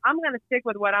 I'm going to stick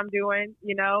with what I'm doing,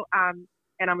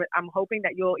 and I'm hoping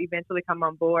that you'll eventually come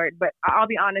on board. But I'll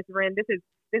be honest, Ren,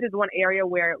 this is one area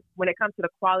where when it comes to the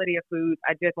quality of food,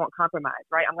 I just won't compromise,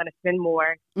 right? I'm going to spend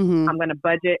more. I'm going to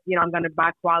budget. I'm going to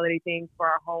buy quality things for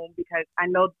our home, because I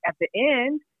know at the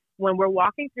end, when we're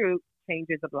walking through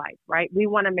changes of life, right, we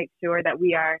want to make sure that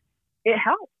it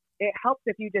helps. It helps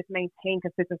if you just maintain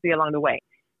consistency along the way.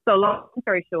 So long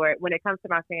story short, when it comes to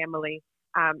my family,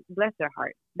 bless their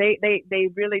hearts. They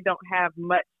really don't have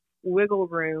much wiggle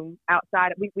room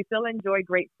outside. We still enjoy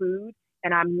great food,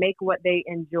 and I make what they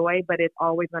enjoy, but it's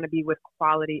always going to be with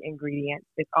quality ingredients.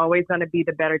 It's always going to be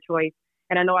the better choice.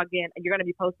 And I know, again, you're going to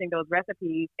be posting those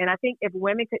recipes. And I think if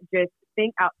women could just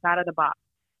think outside of the box.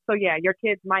 So yeah, your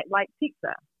kids might like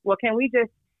pizza. Well, can we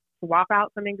just swap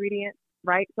out some ingredients,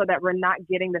 right? So that we're not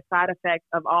getting the side effects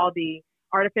of all the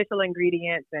artificial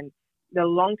ingredients and the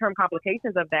long-term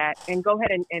complications of that, and go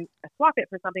ahead and swap it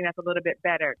for something that's a little bit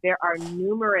better. There are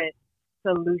numerous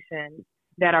solutions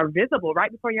that are visible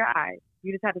right before your eyes.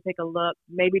 You just have to take a look,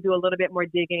 maybe do a little bit more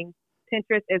digging.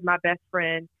 Pinterest is my best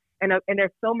friend. And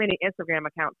there's so many Instagram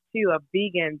accounts too of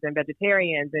vegans and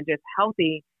vegetarians and just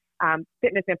healthy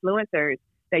fitness influencers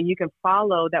that you can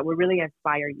follow that will really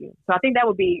inspire you. So I think that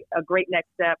would be a great next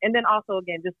step. And then also,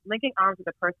 again, just linking arms with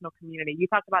the personal community. You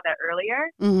talked about that earlier,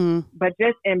 but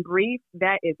just in brief,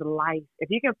 that is life. If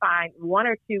you can find 1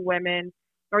 or 2 women,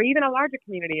 or even a larger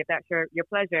community, if that's your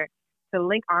pleasure, to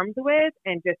link arms with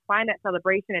and just find that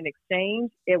celebration and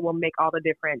exchange, it will make all the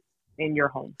difference in your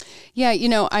home. Yeah,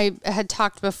 I had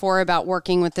talked before about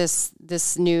working with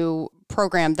this new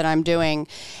program that I'm doing.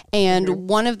 And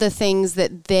one of the things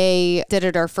that they did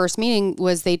at our first meeting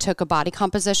was they took a body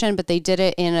composition, but they did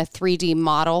it in a 3D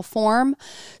model form.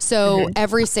 So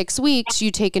every 6 weeks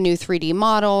you take a new 3D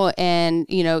model and,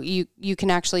 you can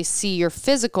actually see your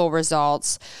physical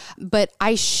results. But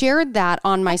I shared that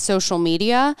on my social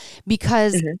media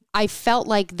because I felt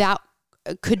like that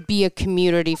could be a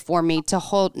community for me to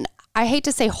hold. I hate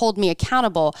to say hold me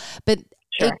accountable, but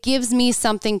it gives me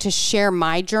something to share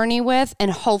my journey with and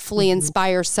hopefully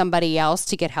inspire somebody else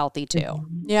to get healthy too.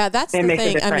 Yeah, that's the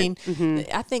thing. I mean,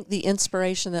 I think the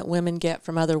inspiration that women get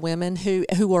from other women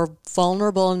who are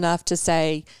vulnerable enough to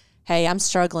say, hey, I'm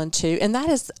struggling too. And that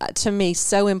is, to me,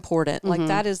 so important. Like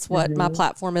that is what my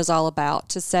platform is all about,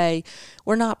 to say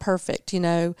we're not perfect,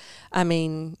 I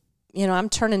mean, I'm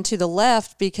turning to the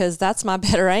left because that's my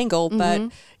better angle,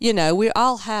 but, we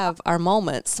all have our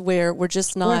moments where we're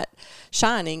just not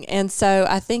shining. And so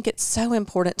I think it's so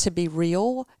important to be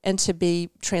real and to be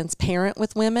transparent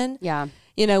with women. Yeah.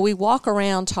 we walk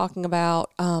around talking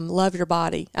about love your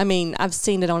body. I mean, I've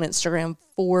seen it on Instagram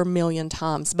 4 million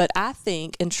times, but I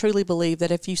think and truly believe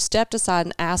that if you stepped aside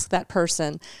and asked that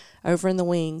person over in the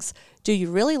wings, do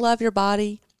you really love your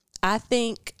body? I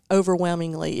think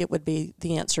overwhelmingly it would be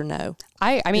the answer no.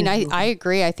 I mean, I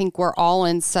agree. I think we're all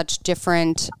in such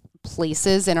different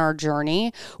places in our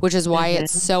journey, which is why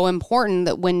it's so important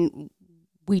that when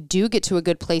we do get to a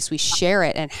good place, we share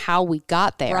it and how we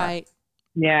got there. Right.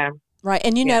 Yeah. Right.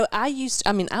 And,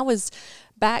 I was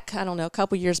back, I don't know, a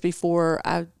couple years before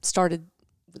I started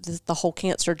the whole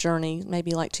cancer journey,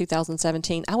 maybe like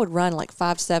 2017, I would run like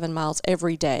 5 to 7 miles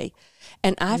every day.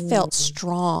 And I felt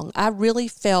strong. I really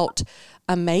felt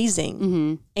amazing.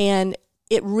 Mm-hmm. And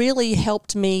it really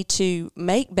helped me to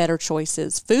make better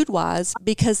choices food-wise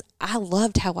because I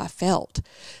loved how I felt.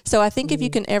 So I think if you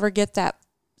can ever get that,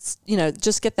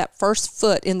 just get that first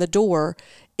foot in the door,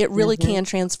 it really can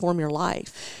transform your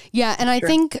life. Yeah. And I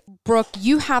think, Brooke,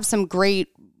 you have some great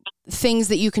things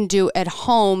that you can do at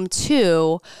home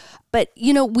too. But,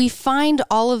 we find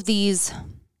all of these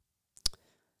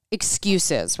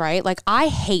excuses, right? Like, I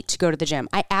hate to go to the gym.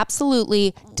 I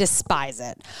absolutely despise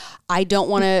it. I don't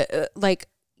want to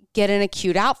get in a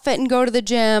cute outfit and go to the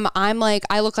gym. I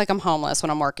look like I'm homeless when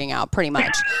I'm working out pretty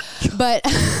much. But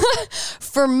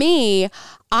for me,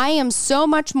 I am so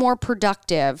much more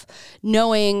productive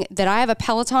knowing that I have a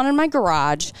Peloton in my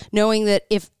garage, knowing that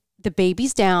if the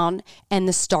baby's down and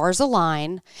the stars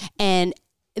align and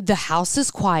the house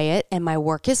is quiet and my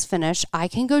work is finished, I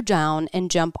can go down and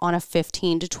jump on a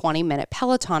 15 to 20 minute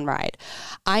Peloton ride.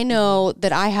 I know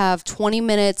that I have 20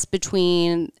 minutes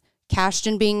between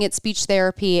Cashton being at speech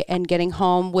therapy and getting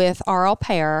home with our au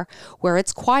pair where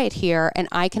it's quiet here, and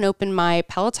I can open my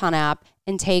Peloton app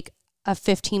and take a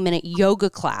 15-minute yoga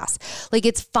class. Like,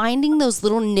 it's finding those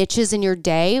little niches in your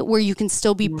day where you can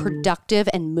still be productive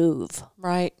and move.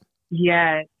 Right.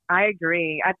 Yes, I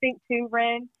agree. I think too,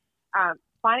 Ren,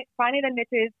 finding the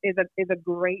niches is a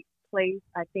great place,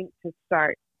 I think, to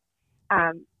start.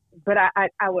 But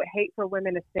I would hate for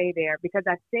women to stay there because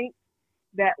I think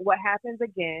that what happens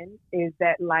again is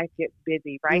that life gets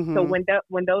busy, right? Mm-hmm. So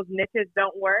when those niches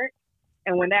don't work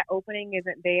and when that opening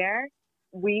isn't there,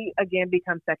 we again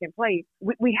become second place.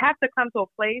 We have to come to a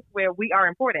place where we are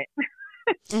important.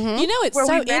 Mm-hmm. It's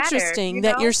so interesting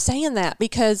that you're saying that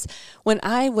because when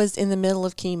I was in the middle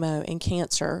of chemo and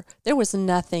cancer, there was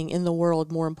nothing in the world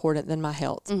more important than my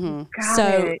health. Mm-hmm.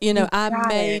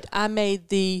 I made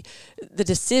the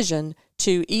decision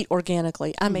to eat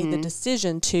organically. I made the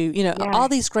decision to, all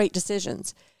these great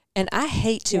decisions. And I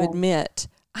hate to admit,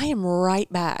 I am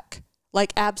right back,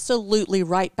 like absolutely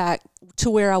right back to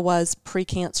where I was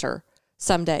pre-cancer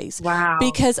some days. Wow.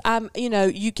 Because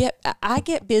I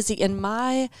get busy and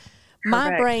my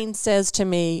brain says to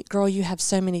me, girl, you have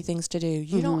so many things to do.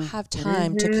 You don't have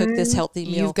time to cook this healthy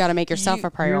meal. You've got to make yourself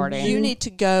a priority. You need to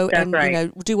go and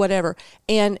do whatever.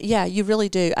 And yeah, you really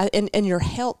do. And your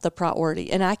health, the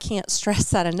priority. And I can't stress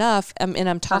that enough. And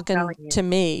I'm talking to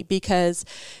me because,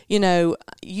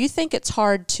 you think it's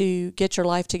hard to get your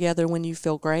life together when you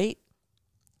feel great.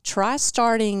 Try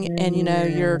starting and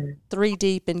you're 3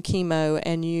 deep in chemo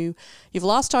and you've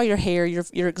lost all your hair,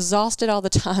 you're exhausted all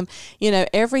the time,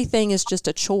 everything is just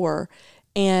a chore,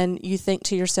 and you think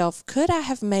to yourself, could I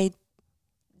have made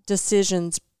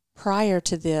decisions prior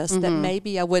to this that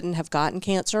maybe I wouldn't have gotten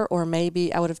cancer, or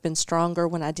maybe I would have been stronger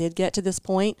when I did get to this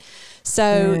point.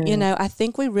 So I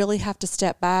think we really have to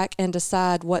step back and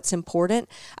decide what's important.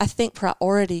 I think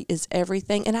priority is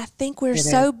everything, and I think we're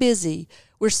so busy.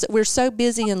 We're so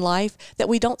busy in life that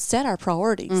we don't set our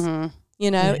priorities. Mm-hmm.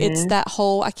 It's that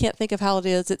whole, I can't think of how it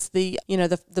is. It's the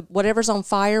whatever's on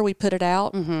fire, we put it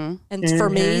out. Mm-hmm. And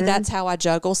for me, that's how I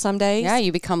juggle some days. Yeah,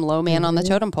 you become low man on the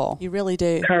totem pole. You really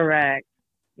do. Correct.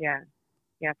 Yeah.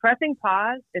 Yeah. Pressing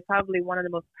pause is probably one of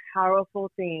the most powerful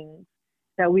things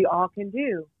that we all can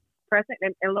do. Pressing,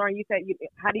 and Lauren, you said,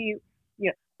 how do you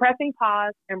pressing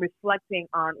pause and reflecting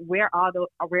on where are the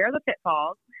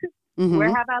pitfalls? Mm-hmm. Where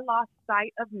have I lost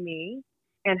sight of me,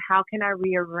 and how can I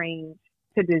rearrange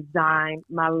to design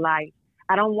my life?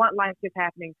 I don't want life just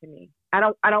happening to me. I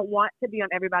don't want to be on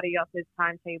everybody else's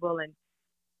timetable, and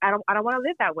I don't want to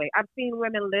live that way. I've seen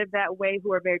women live that way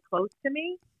who are very close to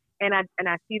me, and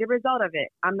I see the result of it.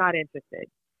 I'm not interested.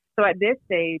 So at this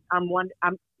stage, I'm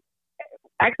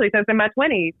actually, since in my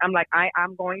 20s, I'm like,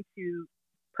 I'm going to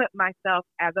put myself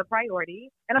as a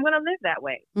priority, and I'm going to live that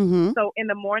way. Mm-hmm. So in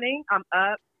the morning, I'm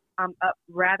up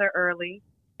rather early,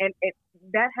 and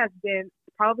that has been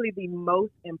probably the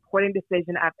most important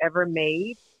decision I've ever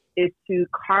made, is to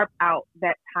carve out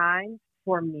that time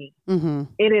for me. Mm-hmm.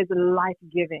 It is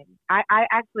life-giving. I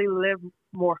actually live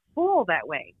more full that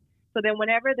way. So then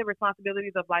whenever the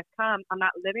responsibilities of life come, I'm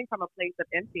not living from a place of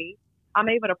empty. I'm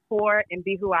able to pour and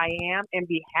be who I am and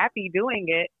be happy doing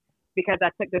it because I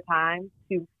took the time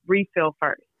to refill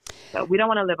first. So we don't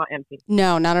want to live on empty.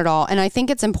 No, not at all. And I think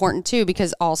it's important too,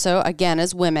 because also, again,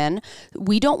 as women,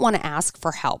 we don't want to ask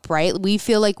for help, right? We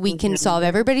feel like we can solve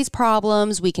everybody's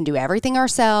problems. We can do everything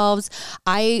ourselves.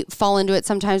 I fall into it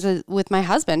sometimes with my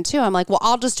husband too. I'm like, well,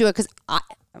 I'll just do it because I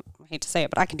hate to say it,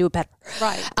 but I can do it better.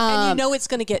 Right. And you know it's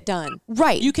going to get done.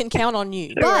 Right. You can count on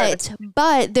you.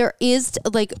 But there is,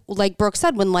 like Brooke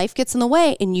said, when life gets in the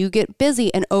way and you get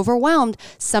busy and overwhelmed,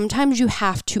 sometimes you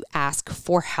have to ask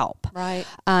for help. Right.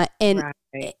 And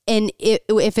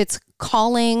if it's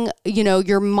calling,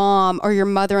 your mom or your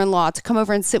mother-in-law to come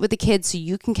over and sit with the kids so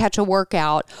you can catch a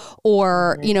workout,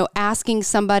 or, asking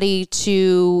somebody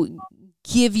to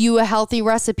give you a healthy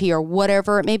recipe or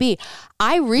whatever it may be.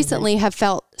 I recently have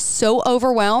felt so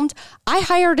overwhelmed. I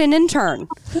hired an intern.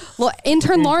 Well,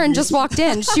 intern Lauren just walked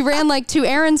in. She ran like 2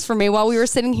 errands for me while we were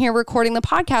sitting here recording the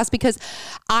podcast because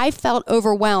I felt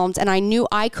overwhelmed and I knew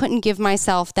I couldn't give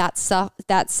myself that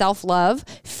self-love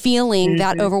feeling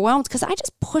that overwhelmed because I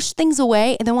just push things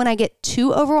away. And then when I get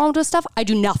too overwhelmed with stuff, I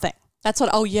do nothing. That's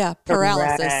what,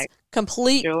 paralysis. Correct.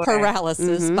 Complete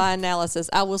paralysis by analysis.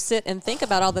 I will sit and think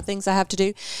about all the things I have to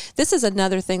do. This is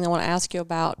another thing I want to ask you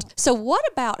about. So what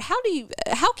about, how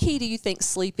key do you think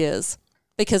sleep is?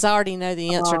 Because I already know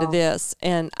the answer to this.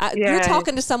 And you're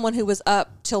talking to someone who was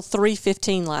up till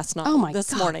 3:15 last night.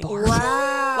 This morning.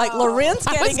 Wow. Like Loren's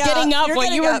getting up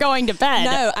when you were going to bed.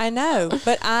 No, I know.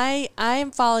 But I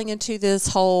am falling into this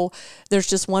whole, there's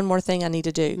just one more thing I need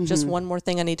to do. Just one more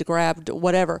thing I need to grab,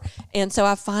 whatever. And so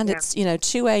I find it's,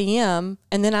 2 a.m.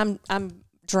 and then I'm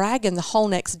dragging the whole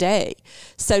next day.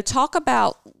 So talk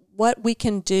about what we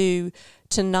can do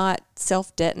to not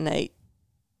self-detonate.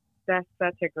 That's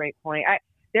such a great point. I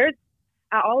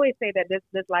always say that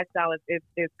this lifestyle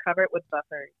is covered with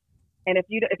buffers. And if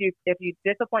you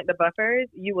disappoint the buffers,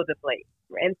 you will deflate.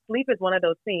 And sleep is one of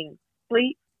those things.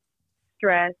 Sleep,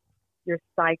 stress, your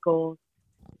cycles,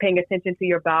 paying attention to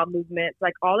your bowel movements,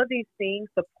 like all of these things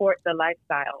support the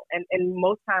lifestyle. And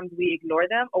most times we ignore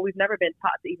them, or we've never been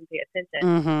taught to even pay attention.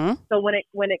 Mm-hmm. So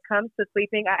when it comes to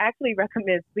sleeping, I actually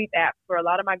recommend sleep apps for a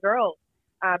lot of my girls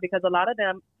because a lot of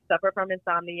them suffer from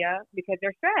insomnia because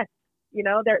they're stressed.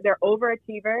 They're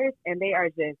overachievers and they are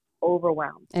just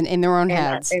overwhelmed. And in their own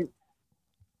heads.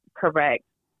 Correct.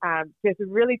 Just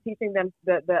really teaching them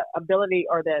the ability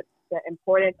or the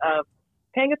importance of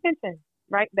paying attention,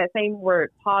 right? That same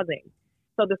word, pausing.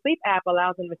 So the sleep app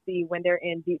allows them to see when they're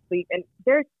in deep sleep. And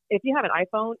if you have an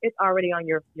iPhone, it's already on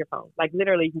your phone. Like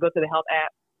literally you can go to the health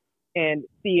app and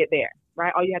see it there,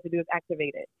 right? All you have to do is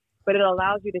activate it. But it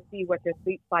allows you to see what your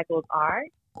sleep cycles are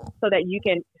so that you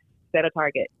can set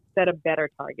a better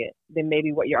target than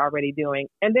maybe what you're already doing,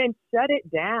 and then shut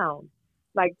it down.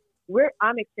 Like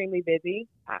I'm extremely busy.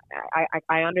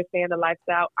 I understand the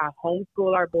lifestyle. I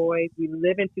homeschool our boys. We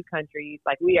live in 2 countries.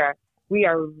 Like we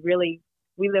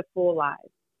live full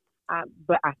lives.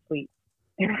 But I sleep,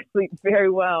 and I sleep very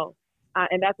well.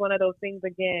 And that's one of those things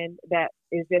again that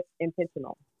is just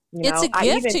intentional. It's a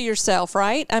gift to yourself,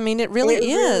 right? I mean, it really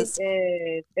is.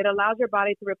 It allows your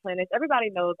body to replenish. Everybody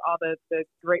knows all the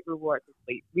great rewards of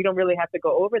sleep. We don't really have to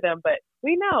go over them, but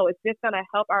we know it's just going to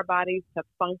help our bodies to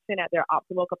function at their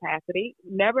optimal capacity.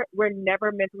 We're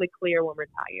never mentally clear when we're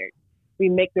tired. We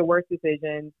make the worst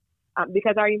decisions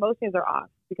because our emotions are off,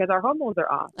 because our hormones are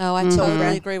off. Oh, I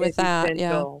totally agree with that.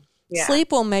 Essential. Yeah.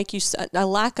 Sleep will make you, a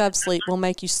lack of sleep will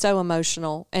make you so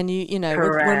emotional. And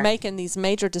we're making these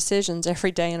major decisions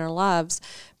every day in our lives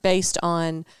based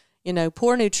on,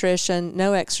 poor nutrition,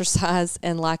 no exercise,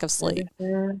 and lack of sleep.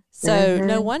 Mm-hmm. So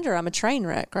no wonder I'm a train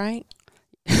wreck, right?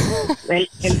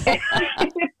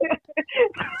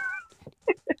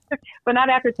 But not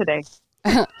after today.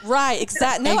 Right.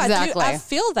 Exactly. No, exactly. I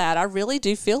feel that. I really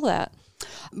do feel that.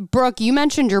 Brooke, you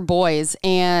mentioned your boys,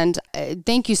 and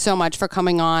thank you so much for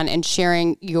coming on and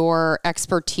sharing your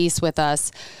expertise with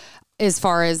us as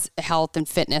far as health and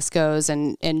fitness goes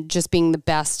and just being the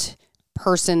best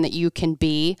person that you can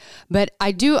be. But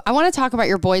I want to talk about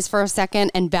your boys for a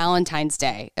second and Valentine's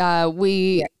Day.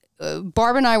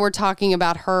 Barb and I were talking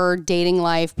about her dating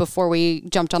life before we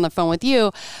jumped on the phone with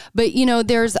you. But,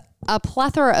 there's a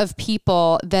plethora of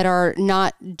people that are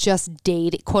not just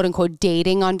quote unquote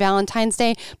dating on Valentine's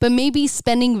Day, but maybe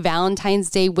spending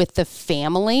Valentine's Day with the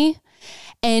family.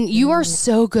 And you are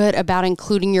so good about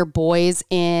including your boys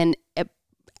in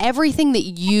everything that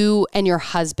you and your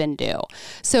husband do.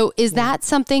 So is that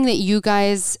something that you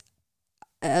guys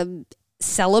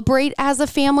celebrate as a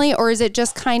family, or is it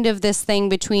just kind of this thing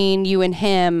between you and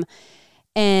him,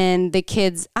 and the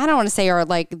kids, I don't want to say are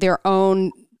like their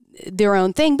own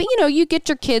thing, but you get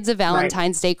your kids a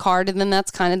Valentine's Day card, and then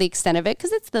that's kind of the extent of it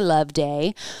because it's the love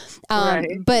day.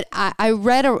 But I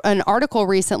read an article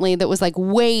recently that was like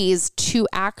ways to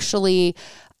actually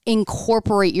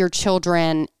incorporate your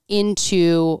children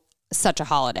into such a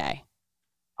holiday.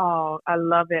 Oh, I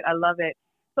love it. I love it.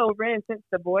 So, Ren, since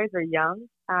the boys are young,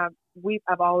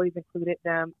 I've always included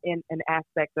them in an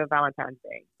aspect of Valentine's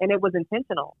Day, and it was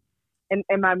intentional.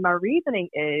 And my reasoning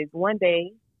is one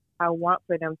day I want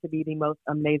for them to be the most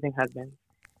amazing husbands.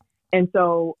 And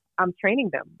so I'm training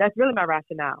them. That's really my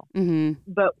rationale. Mm-hmm.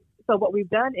 But so what we've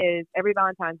done is every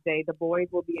Valentine's Day, the boys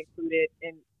will be included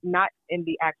in, not in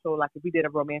the actual, like if we did a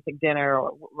romantic dinner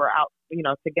or we're out,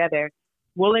 together,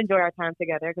 we'll enjoy our time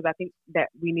together because I think that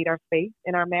we need our space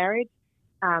in our marriage.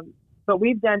 But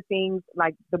we've done things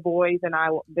like the boys and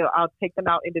I'll take them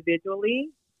out individually.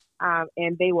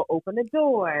 And they will open the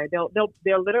door.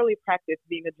 They'll literally practice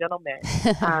being a gentleman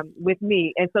with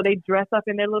me. And so they dress up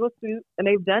in their little suit, and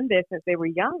they've done this since they were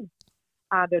young.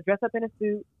 They'll dress up in a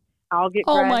suit. I'll get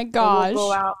dressed. Oh my gosh! We'll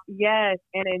go out, yes,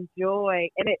 and enjoy.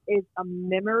 And it is a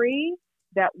memory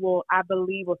that I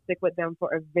believe, will stick with them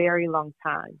for a very long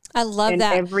time. I love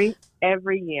that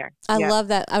every year. I love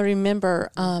that. I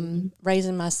remember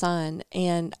raising my son,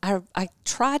 and I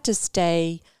tried to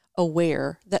stay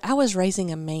aware that I was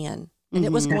raising a man, and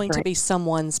it was going to be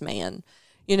someone's man.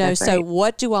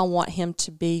 What do I want him to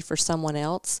be for someone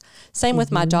else? Same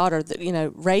with my daughter,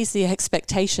 that, raise the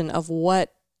expectation of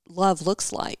what love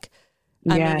looks like.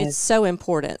 I mean, it's so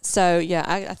important. So, yeah,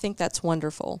 I think that's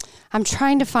wonderful. I'm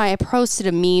trying to find, I posted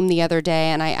a meme the other day,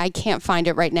 and I can't find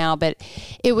it right now, but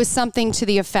it was something to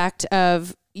the effect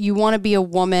of, you want to be a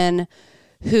woman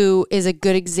who is a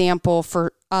good example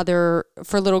for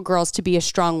little girls to be a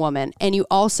strong woman. And you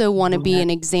also want to be an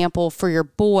example for your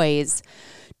boys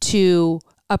to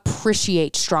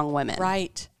appreciate strong women.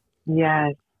 Right.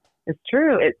 Yes, it's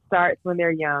true. It starts when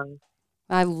they're young.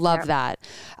 I love that.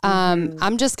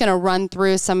 I'm just going to run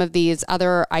through some of these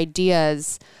other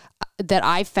ideas that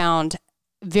I found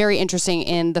very interesting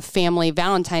in the family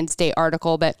Valentine's Day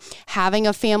article, but having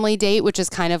a family date, which is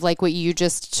kind of like what you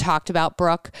just talked about,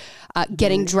 Brooke,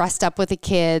 getting dressed up with the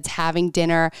kids, having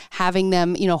dinner, having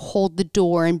them, hold the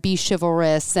door and be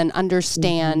chivalrous and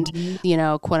understand,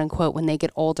 quote unquote, when they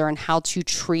get older and how to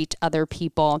treat other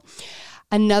people.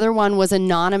 Another one was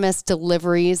anonymous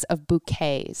deliveries of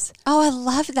bouquets. Oh, I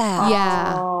love that.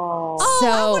 Yeah. Oh, so,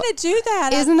 I want to do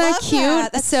that. Isn't that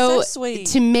cute? That's so sweet.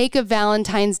 To make a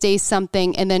Valentine's Day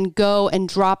something and then go and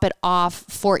drop it off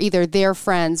for either their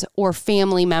friends or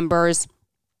family members.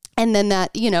 And then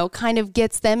that, kind of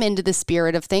gets them into the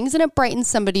spirit of things, and it brightens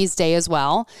somebody's day as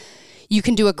well. You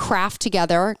can do a craft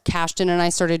together. Cashton and I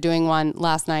started doing one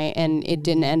last night, and it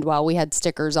didn't end well. We had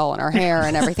stickers all in our hair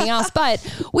and everything else, but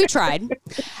we tried.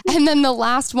 And then the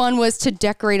last one was to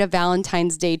decorate a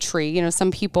Valentine's Day tree. Some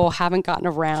people haven't gotten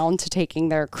around to taking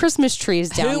their Christmas trees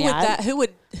down yet. Who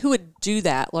would do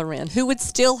that, Loren? Who would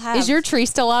still have? Is your tree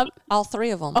still up? All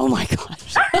three of them. Oh my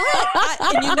gosh!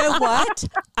 And you know what?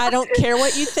 I don't care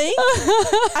what you think.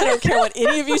 I don't care what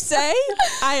any of you say.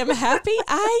 I am happy.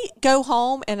 I go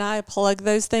home and I plug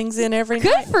those things in every night.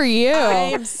 Good for you.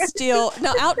 I'm still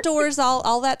outdoors.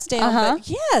 All that's down. But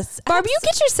yes, Barb, you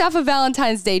get yourself a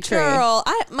Valentine's Day tree, girl.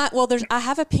 I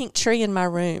have a pink tree in my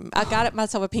room. I got it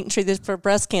myself a pink tree for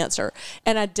breast cancer,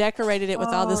 and I decorated it with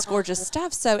all this gorgeous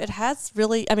stuff. So it has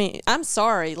really. I mean, I'm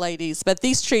sorry, ladies, but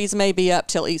these trees may be up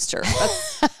till Easter.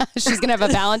 She's going to have a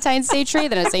Valentine's Day tree,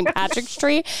 then a St. Patrick's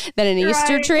tree, then an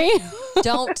Easter tree.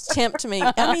 Don't tempt me.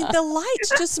 I mean, the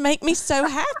lights just make me so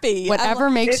happy. Whatever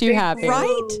makes you happy.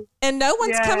 Right? And no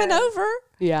one's coming over.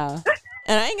 Yeah.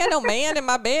 And I ain't got no man in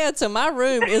my bed, so my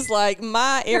room is like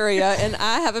my area, and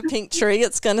I have a pink tree.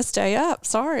 It's going to stay up.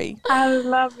 Sorry. I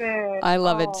love it. I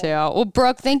love it too. Well,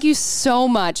 Brooke, thank you so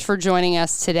much for joining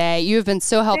us today. You have been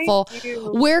so helpful. Thank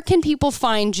you. Where can people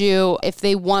find you if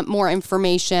they want more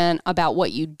information about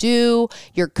what you do,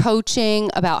 your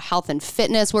coaching, about health and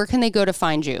fitness? Where can they go to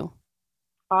find you?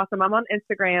 Awesome. I'm on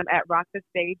Instagram at Rock the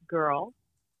Stage Girl,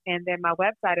 and then my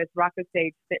website is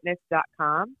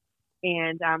rockthestagefitness.com.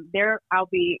 And there I'll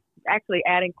be actually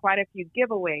adding quite a few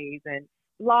giveaways and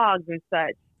vlogs and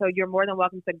such. So you're more than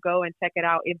welcome to go and check it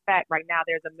out. In fact, right now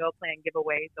there's a meal plan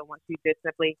giveaway. So once you just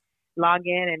simply log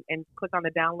in and click on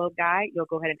the download guide, you'll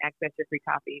go ahead and access your free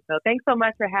copy. So thanks so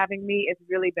much for having me. It's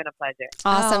really been a pleasure.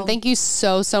 Awesome. Thank you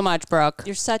so much, Brooke.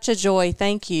 You're such a joy.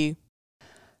 Thank you.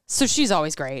 So she's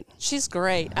always great. She's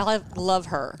great. I love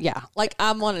her. Yeah. Like,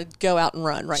 I want to go out and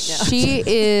run right now. She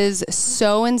is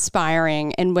so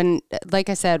inspiring. And when, like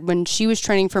I said, when she was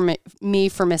training for me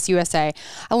for Miss USA,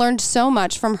 I learned so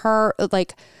much from her,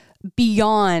 like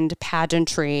beyond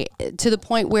pageantry, to the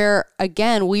point where,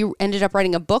 again, we ended up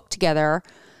writing a book together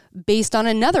based on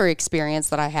another experience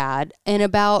that I had, and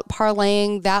about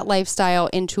parlaying that lifestyle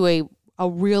into a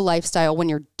real lifestyle when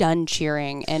you're done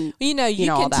cheering. And you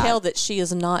can tell that she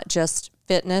is not just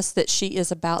fitness, that she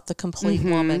is about the complete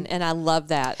woman. And I love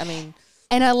that. I mean,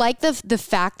 and I like the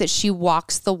fact that she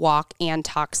walks the walk and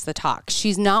talks the talk.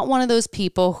 She's not one of those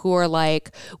people who are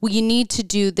like, well, you need to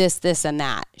do this, this, and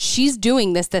that. She's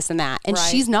doing this, this, and that. And Right.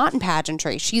 she's not in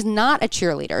pageantry. She's not a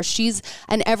cheerleader. She's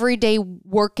an everyday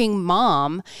working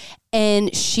mom.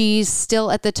 And she's still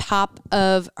at the top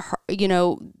of her,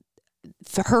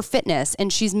 for her fitness,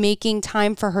 and she's making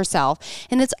time for herself.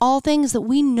 And it's all things that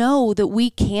we know that we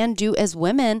can do as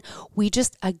women. We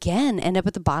just, again, end up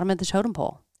at the bottom of the totem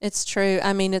pole. it's true.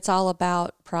 I mean, it's all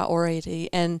about priority.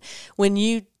 And when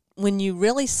you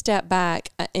really step back,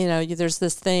 there's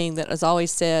this thing that is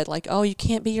always said, like, oh, you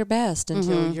can't be your best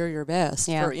until you're your best.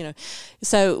 Yeah.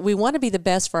 So we want to be the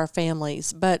best for our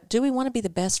families, but do we want to be the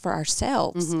best for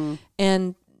ourselves?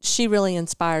 And she really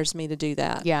inspires me to do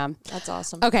that. Yeah. That's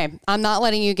awesome. Okay. I'm not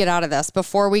letting you get out of this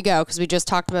before we go, because we just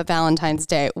talked about Valentine's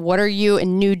Day. What are you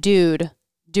and new dude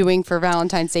doing for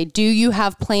Valentine's Day? Do you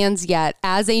have plans yet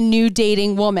as a new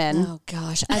dating woman? Oh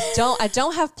gosh, I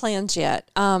don't have plans yet.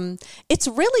 It's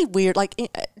really weird.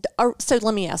 So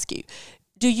let me ask you,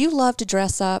 do you love to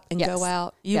dress up and go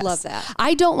out? You love that.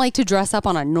 I don't like to dress up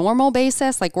on a normal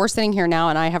basis. Like, we're sitting here now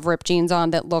and I have ripped jeans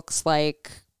on that looks like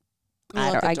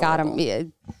I got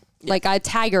them. Like a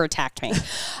tiger attacked me.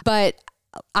 But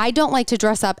I don't like to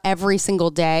dress up every single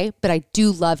day, but I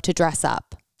do love to dress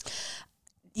up.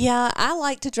 Yeah, I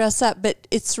like to dress up, but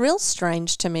it's real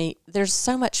strange to me. There's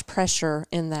so much pressure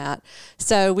in that.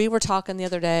 So we were talking the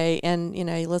other day, and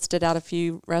he listed out a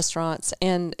few restaurants,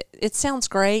 and it sounds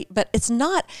great, but it's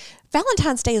not.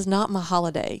 Valentine's Day is not my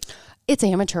holiday. It's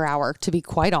amateur hour, to be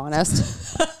quite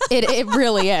honest. It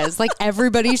really is. Like,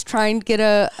 everybody's trying to get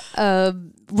a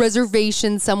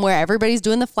reservation somewhere. Everybody's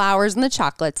doing the flowers and the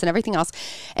chocolates and everything else.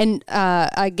 And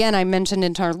again, I mentioned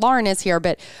intern Lauren is here,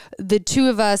 but the two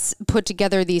of us put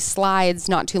together these slides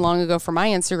not too long ago for my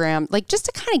Instagram, like just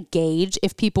to kind of gauge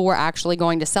if people were actually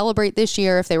going to celebrate this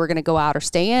year, if they were going to go out or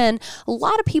stay in. A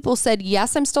lot of people said,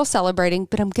 yes, I'm still celebrating,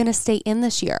 but I'm going to stay in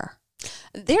this year.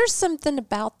 There's something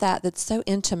about that that's so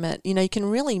intimate. You can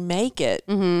really make it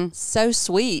so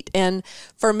sweet. And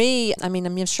for me, I mean,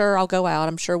 I'm sure I'll go out.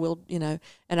 I'm sure we'll, and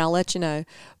I'll let you know.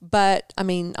 But I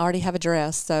mean, I already have a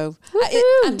dress, so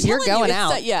You're going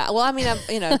out. Yeah. Well, I mean,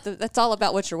 that's all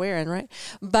about what you're wearing, right?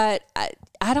 But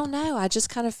I don't know. I just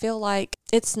kind of feel like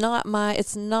it's not my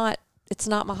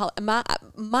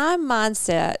my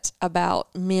mindset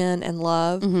about men and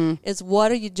love is,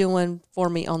 what are you doing for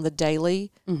me on the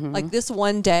daily? Like this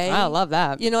one day. I love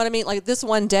that. You know what I mean? Like this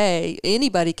one day,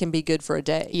 anybody can be good for a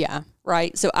day. Yeah.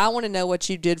 Right. So I want to know what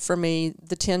you did for me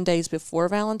the 10 days before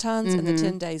Valentine's and the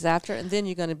 10 days after, and then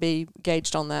you're going to be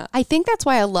gauged on that. I think that's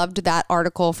why I loved that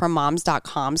article from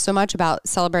moms.com so much about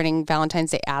celebrating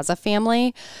Valentine's Day as a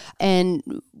family.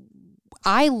 And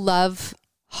I love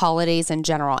holidays in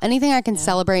general. Anything I can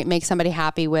celebrate, make somebody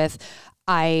happy with,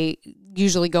 I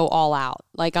usually go all out.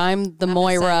 Like, I'm the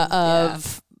Moira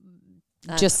of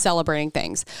just celebrating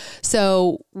things.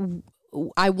 So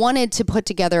I wanted to put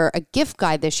together a gift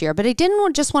guide this year, but I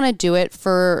didn't just want to do it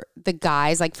for the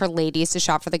guys, like for ladies to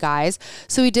shop for the guys.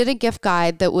 So we did a gift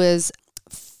guide that was,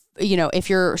 if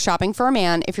you're shopping for a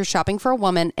man, if you're shopping for a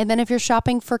woman, and then if you're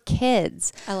shopping for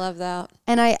kids. I love that.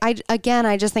 And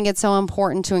I just think it's so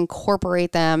important to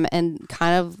incorporate them, and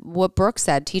kind of what Brooke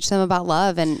said, teach them about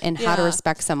love and how to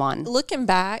respect someone. Looking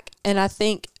back, and I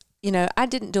think, I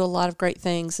didn't do a lot of great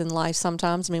things in life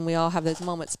sometimes. I mean, we all have those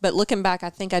moments. But looking back, I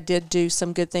think I did do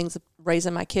some good things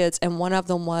raising my kids. And one of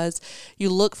them was, you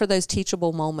look for those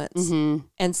teachable moments.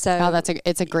 And so...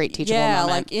 it's a great teachable moment.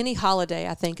 Yeah, like any holiday,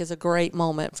 I think, is a great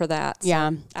moment for that. So,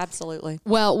 yeah. Absolutely.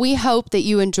 Well, we hope that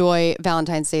you enjoy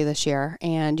Valentine's Day this year.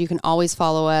 And you can always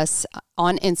follow us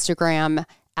on Instagram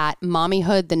at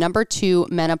Mommyhood, 2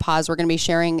 Menopause. We're going to be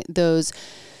sharing those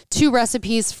 2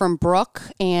 recipes from Brooke.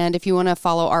 And if you want to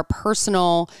follow our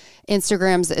personal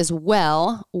Instagrams as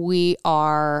well, we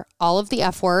are all of the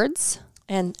F words.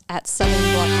 And at Southern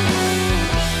Block.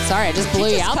 Sorry, I just blew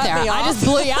you out there. I just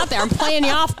blew you out there. I'm playing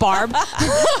you off, Barb.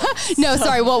 No,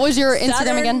 sorry. What was your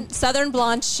Instagram again? Southern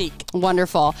Blonde Chic.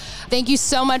 Wonderful. Thank you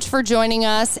so much for joining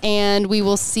us, and we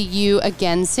will see you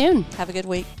again soon. Have a good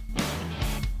week.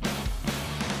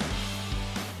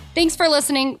 Thanks for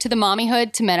listening to the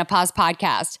Mommyhood to Menopause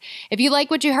podcast. If you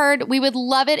like what you heard, we would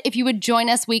love it if you would join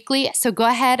us weekly. So go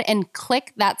ahead and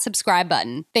click that subscribe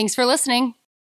button. Thanks for listening.